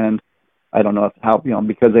society. And I don't know how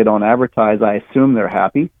because they don't advertise. I assume they're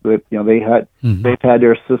happy. But they've had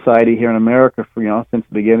their society here in America for since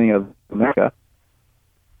the beginning of America.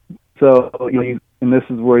 So and this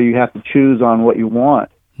is where you have to choose on what you want.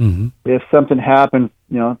 Mm-hmm. If something happens,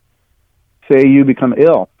 say you become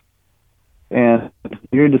ill, and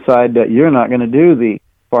you decide that you're not going to do the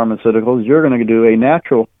pharmaceuticals, you're going to do a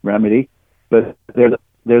natural remedy, but there's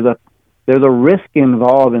a risk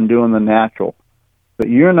involved in doing the natural, but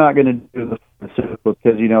you're not going to do the pharmaceuticals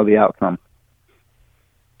because you know the outcome.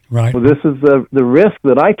 Right. Well, this is the risk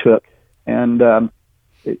that I took, and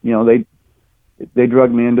they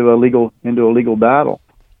drugged me into a legal battle.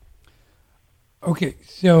 Okay,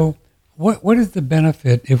 so what is the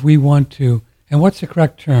benefit if we want to, and what's the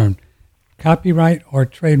correct term, copyright or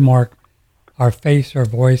trademark our face or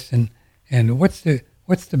voice, and what's the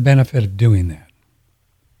benefit of doing that?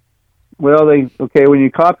 Well, when you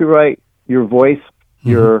copyright your voice, mm-hmm.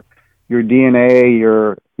 your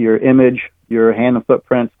DNA, your image, your hand and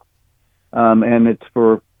footprints, and it's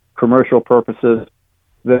for commercial purposes,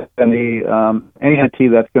 then any entity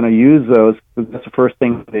that's going to use those, that's the first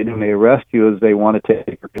thing they do when they arrest you is they want to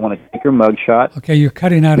take your mug shot. Okay, you're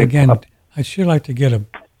cutting out again. I'd sure like to get a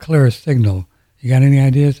clearer signal. You got any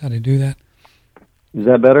ideas how to do that? Is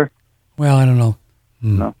that better? Well, I don't know.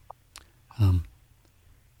 No.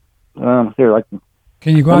 Here,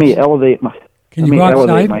 can you go let me elevate my. Can you go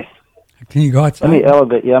outside? Can you go outside? Let me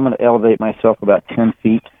elevate. Yeah, I'm going to elevate myself about 10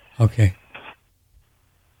 feet. Okay.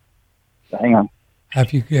 Hang on.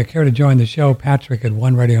 If you care to join the show, Patrick at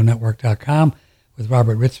OneRadioNetwork.com with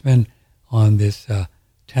Robert Ritzman on this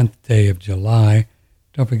 10th day of July.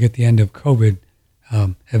 Don't forget the End of COVID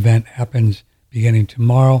event happens beginning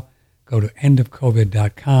tomorrow. Go to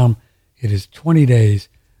endofcovid.com. It is 20 days,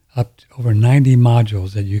 up to over 90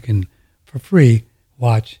 modules that you can, for free,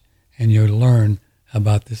 watch, and you'll learn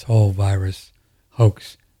about this whole virus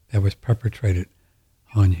hoax that was perpetrated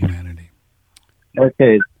on humanity.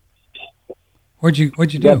 Okay. What'd you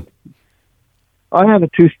do? I have a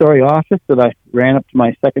 2-story office that I ran up to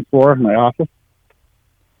my second floor of my office.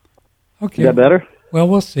 Okay. Is that better? Well,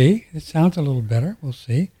 we'll see. It sounds a little better. We'll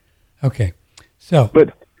see. Okay. So.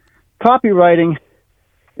 But copywriting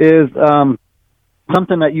is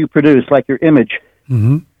something that you produce, like your image.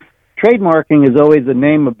 Mm-hmm. Trademarking is always the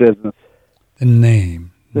name of business. The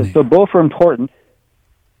name. So both are important.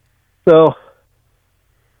 So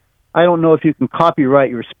I don't know if you can copyright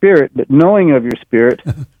your spirit, but knowing of your spirit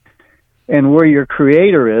and where your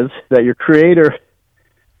creator is, that your creator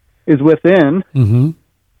is within, mm-hmm.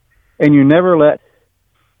 and you never let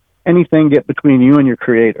anything get between you and your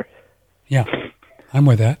creator. Yeah, I'm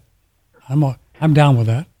with that. I'm down with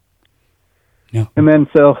that. Yeah. And then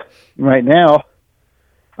so right now,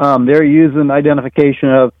 they're using identification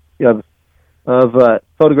of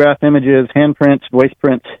photograph images, handprints, voice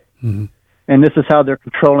prints, mm-hmm. and this is how they're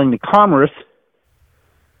controlling the commerce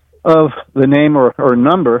of the name or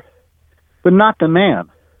number, but not the man.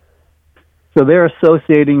 So they're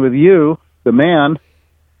associating with you, the man,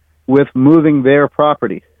 with moving their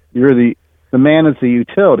property. You're the man is the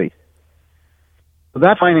utility. So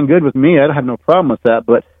that's fine and good with me. I don't have no problem with that,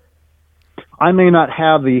 but I may not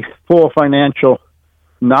have the full financial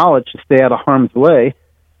knowledge to stay out of harm's way,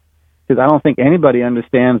 because I don't think anybody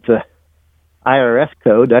understands the IRS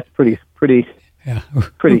code. That's pretty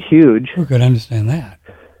huge. Who could understand that?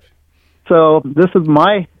 So this is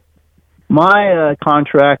my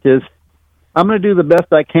contract is I'm going to do the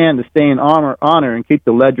best I can to stay in honor and keep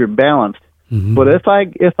the ledger balanced. Mm-hmm. But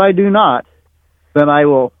if I do not, then I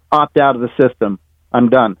will opt out of the system. I'm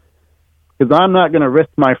done, because I'm not going to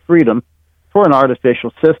risk my freedom for an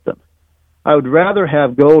artificial system. I would rather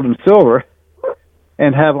have gold and silver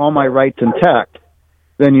and have all my rights intact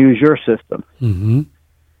than use your system. Mm-hmm.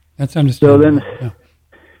 That's understandable.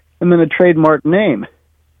 And then a trademark name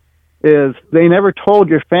is they never told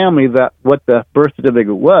your family that what the birth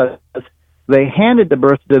certificate was. They handed the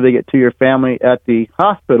birth certificate to your family at the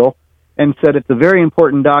hospital and said it's a very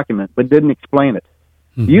important document, but didn't explain it.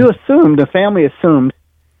 Mm-hmm. The family assumed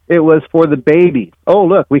it was for the baby. Oh,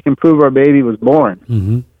 look, we can prove our baby was born.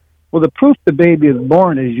 Mm-hmm. Well, the proof the baby is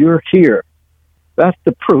born is you're here. That's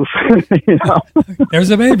the proof. There's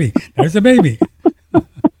a baby. There's a baby.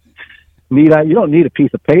 You don't need a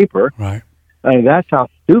piece of paper. Right. I mean, that's how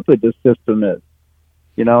stupid this system is.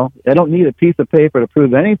 I don't need a piece of paper to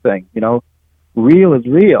prove anything. Real is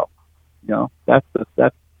real. That's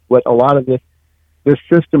what a lot of this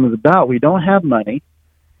system is about. We don't have money.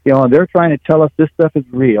 And they're trying to tell us this stuff is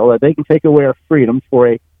real, that they can take away our freedom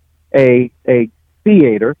for a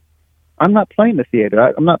theater. I'm not playing the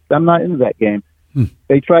theater. I'm not into that game.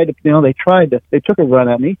 They tried to, they took a run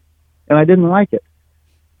at me, and I didn't like it.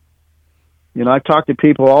 I talk to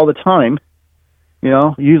people all the time,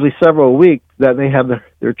 usually several weeks, that they have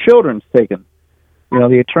their children's taken.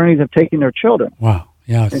 The attorneys have taken their children. Wow.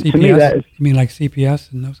 Yeah. And CPS? to me, that is, you mean like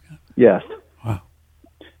CPS and those kind of? Yes. Wow.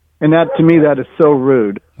 And that, to me, that is so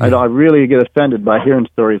rude. Yeah. I really get offended by hearing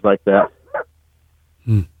stories like that.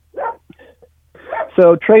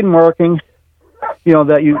 So trademarking,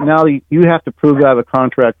 that you have to prove I have a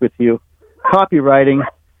contract with you. Copywriting,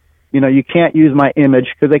 you can't use my image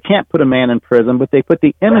because they can't put a man in prison, but they put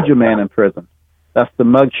the image of man in prison. That's the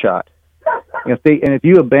mugshot. If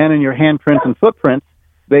you abandon your handprints and footprints,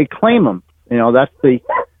 they claim them.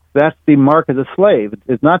 That's the mark of the slave.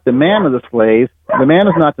 It's not the man of the slave. The man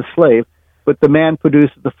is not the slave, but the man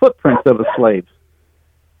produces the footprints of the slave.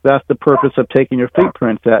 That's the purpose of taking your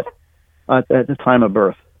footprints at the time of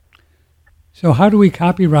birth. So how do we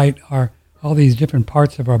copyright all these different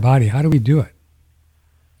parts of our body? How do we do it?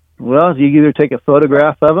 Well, you either take a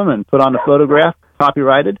photograph of them and put on the photograph,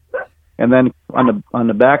 copyrighted, and then on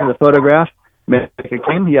the back of the photograph, make a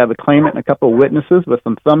claim. You have a claimant and a couple of witnesses with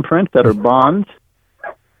some thumbprints that are bonds.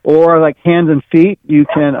 Or like hands and feet, you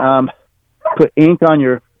can put ink on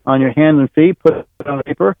your hands and feet, put it on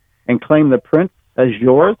paper, and claim the prints as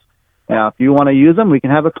yours. Now, if you want to use them, we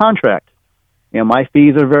can have a contract. My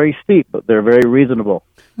fees are very steep, but they're very reasonable.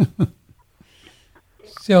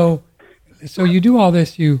 So So you do all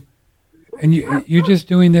this, you're just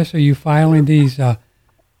doing this, or you filing these,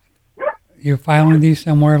 you're filing these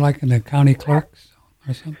somewhere like in the county clerks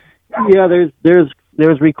or something? Yeah,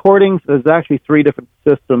 there's recordings. There's actually 3 different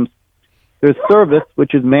systems. There's service,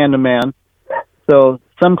 which is man-to-man. So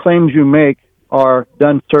some claims you make are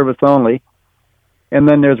done service only. And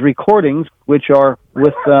then there's recordings, which are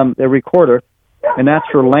with a recorder, and that's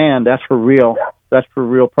for land. That's for real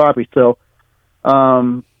property. So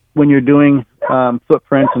when you're doing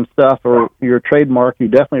footprints and stuff, or your trademark, you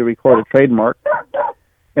definitely record a trademark.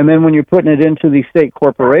 And then when you're putting it into the state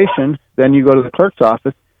corporation, then you go to the clerk's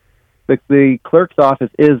office. The clerk's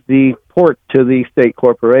office is the port to the state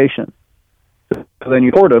corporation. So then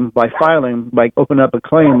you port them by opening up a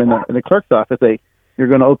claim in the clerk's office. You're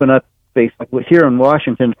going to open up like here in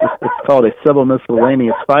Washington, it's called a civil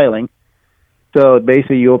miscellaneous filing. So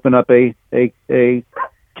basically, you open up a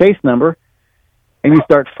case number, and you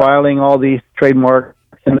start filing all these trademarks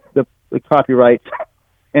and the copyrights.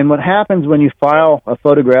 And what happens when you file a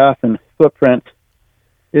photograph and footprint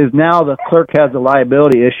is now the clerk has a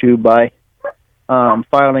liability issue by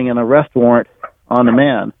filing an arrest warrant on the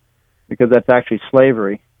man, because that's actually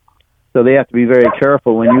slavery. So they have to be very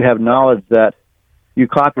careful when you have knowledge that you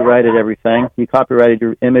copyrighted everything. You copyrighted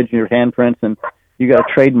your image and your handprints, and you got a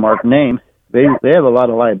trademark name. They have a lot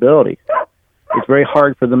of liability. It's very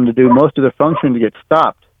hard for them to do most of their function to get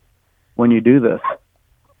stopped when you do this.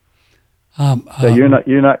 So you're not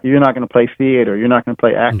going to play theater. You're not going to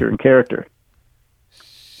play actor and character.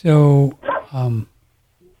 So I'm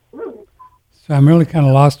really kind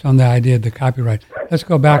of lost on the idea of the copyright. Let's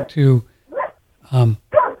go back to.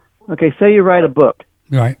 Okay, say you write a book.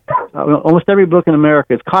 Right. Almost every book in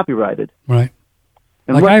America is copyrighted. Right.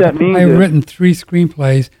 And like what that means I've written 3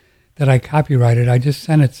 screenplays that I copyrighted. I just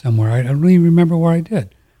sent it somewhere. I don't even remember where I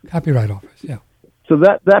did. Copyright office, yeah. So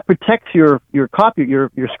that protects your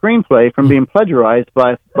screenplay from being plagiarized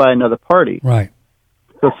by another party. Right.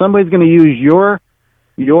 So somebody's going to use your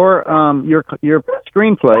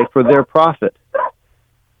screenplay for their profit.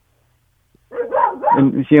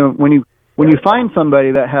 And when you find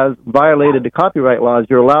somebody that has violated the copyright laws,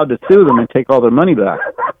 you're allowed to sue them and take all their money back.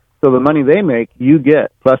 So the money they make, you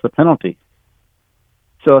get, plus a penalty.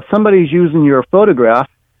 So if somebody's using your photograph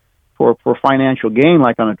for financial gain,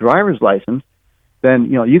 like on a driver's license,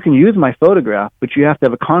 then you can use my photograph, but you have to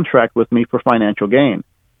have a contract with me for financial gain.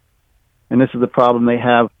 And this is the problem they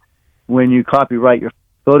have when you copyright your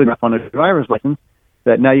photograph on a driver's license,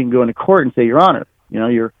 that now you can go into court and say, Your Honor,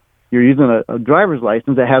 you're using a driver's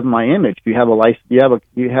license that has my image. You have a license.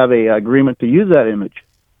 You have a agreement to use that image.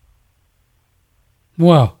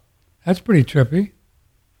 Wow, that's pretty trippy.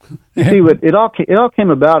 You see, it all came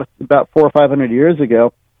about 400 or 500 years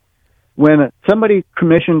ago, when somebody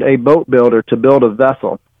commissioned a boat builder to build a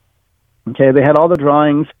vessel. Okay, they had all the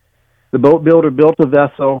drawings. The boat builder built a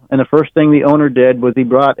vessel, and the first thing the owner did was he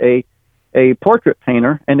brought a portrait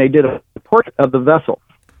painter, and they did a portrait of the vessel.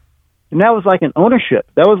 And that was like an ownership.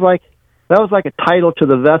 That was like a title to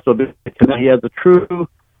the vessel, because he has a true,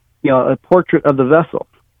 a portrait of the vessel.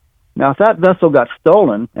 Now, if that vessel got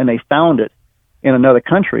stolen and they found it in another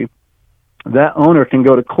country, that owner can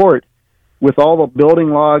go to court with all the building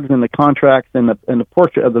logs and the contracts and the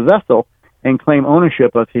portrait of the vessel and claim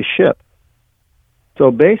ownership of his ship. So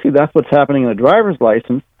basically, that's what's happening in a driver's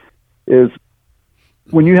license, is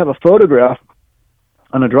when you have a photograph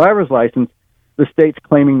on a driver's license, the state's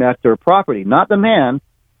claiming that's their property, not the man,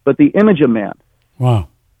 but the image of man. Wow.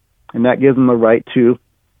 And that gives them a right to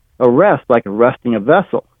arrest, like arresting a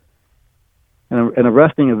vessel. And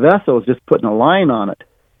arresting a vessel is just putting a line on it.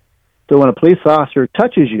 So when a police officer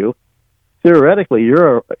touches you, theoretically,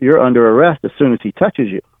 you're under arrest as soon as he touches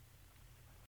you.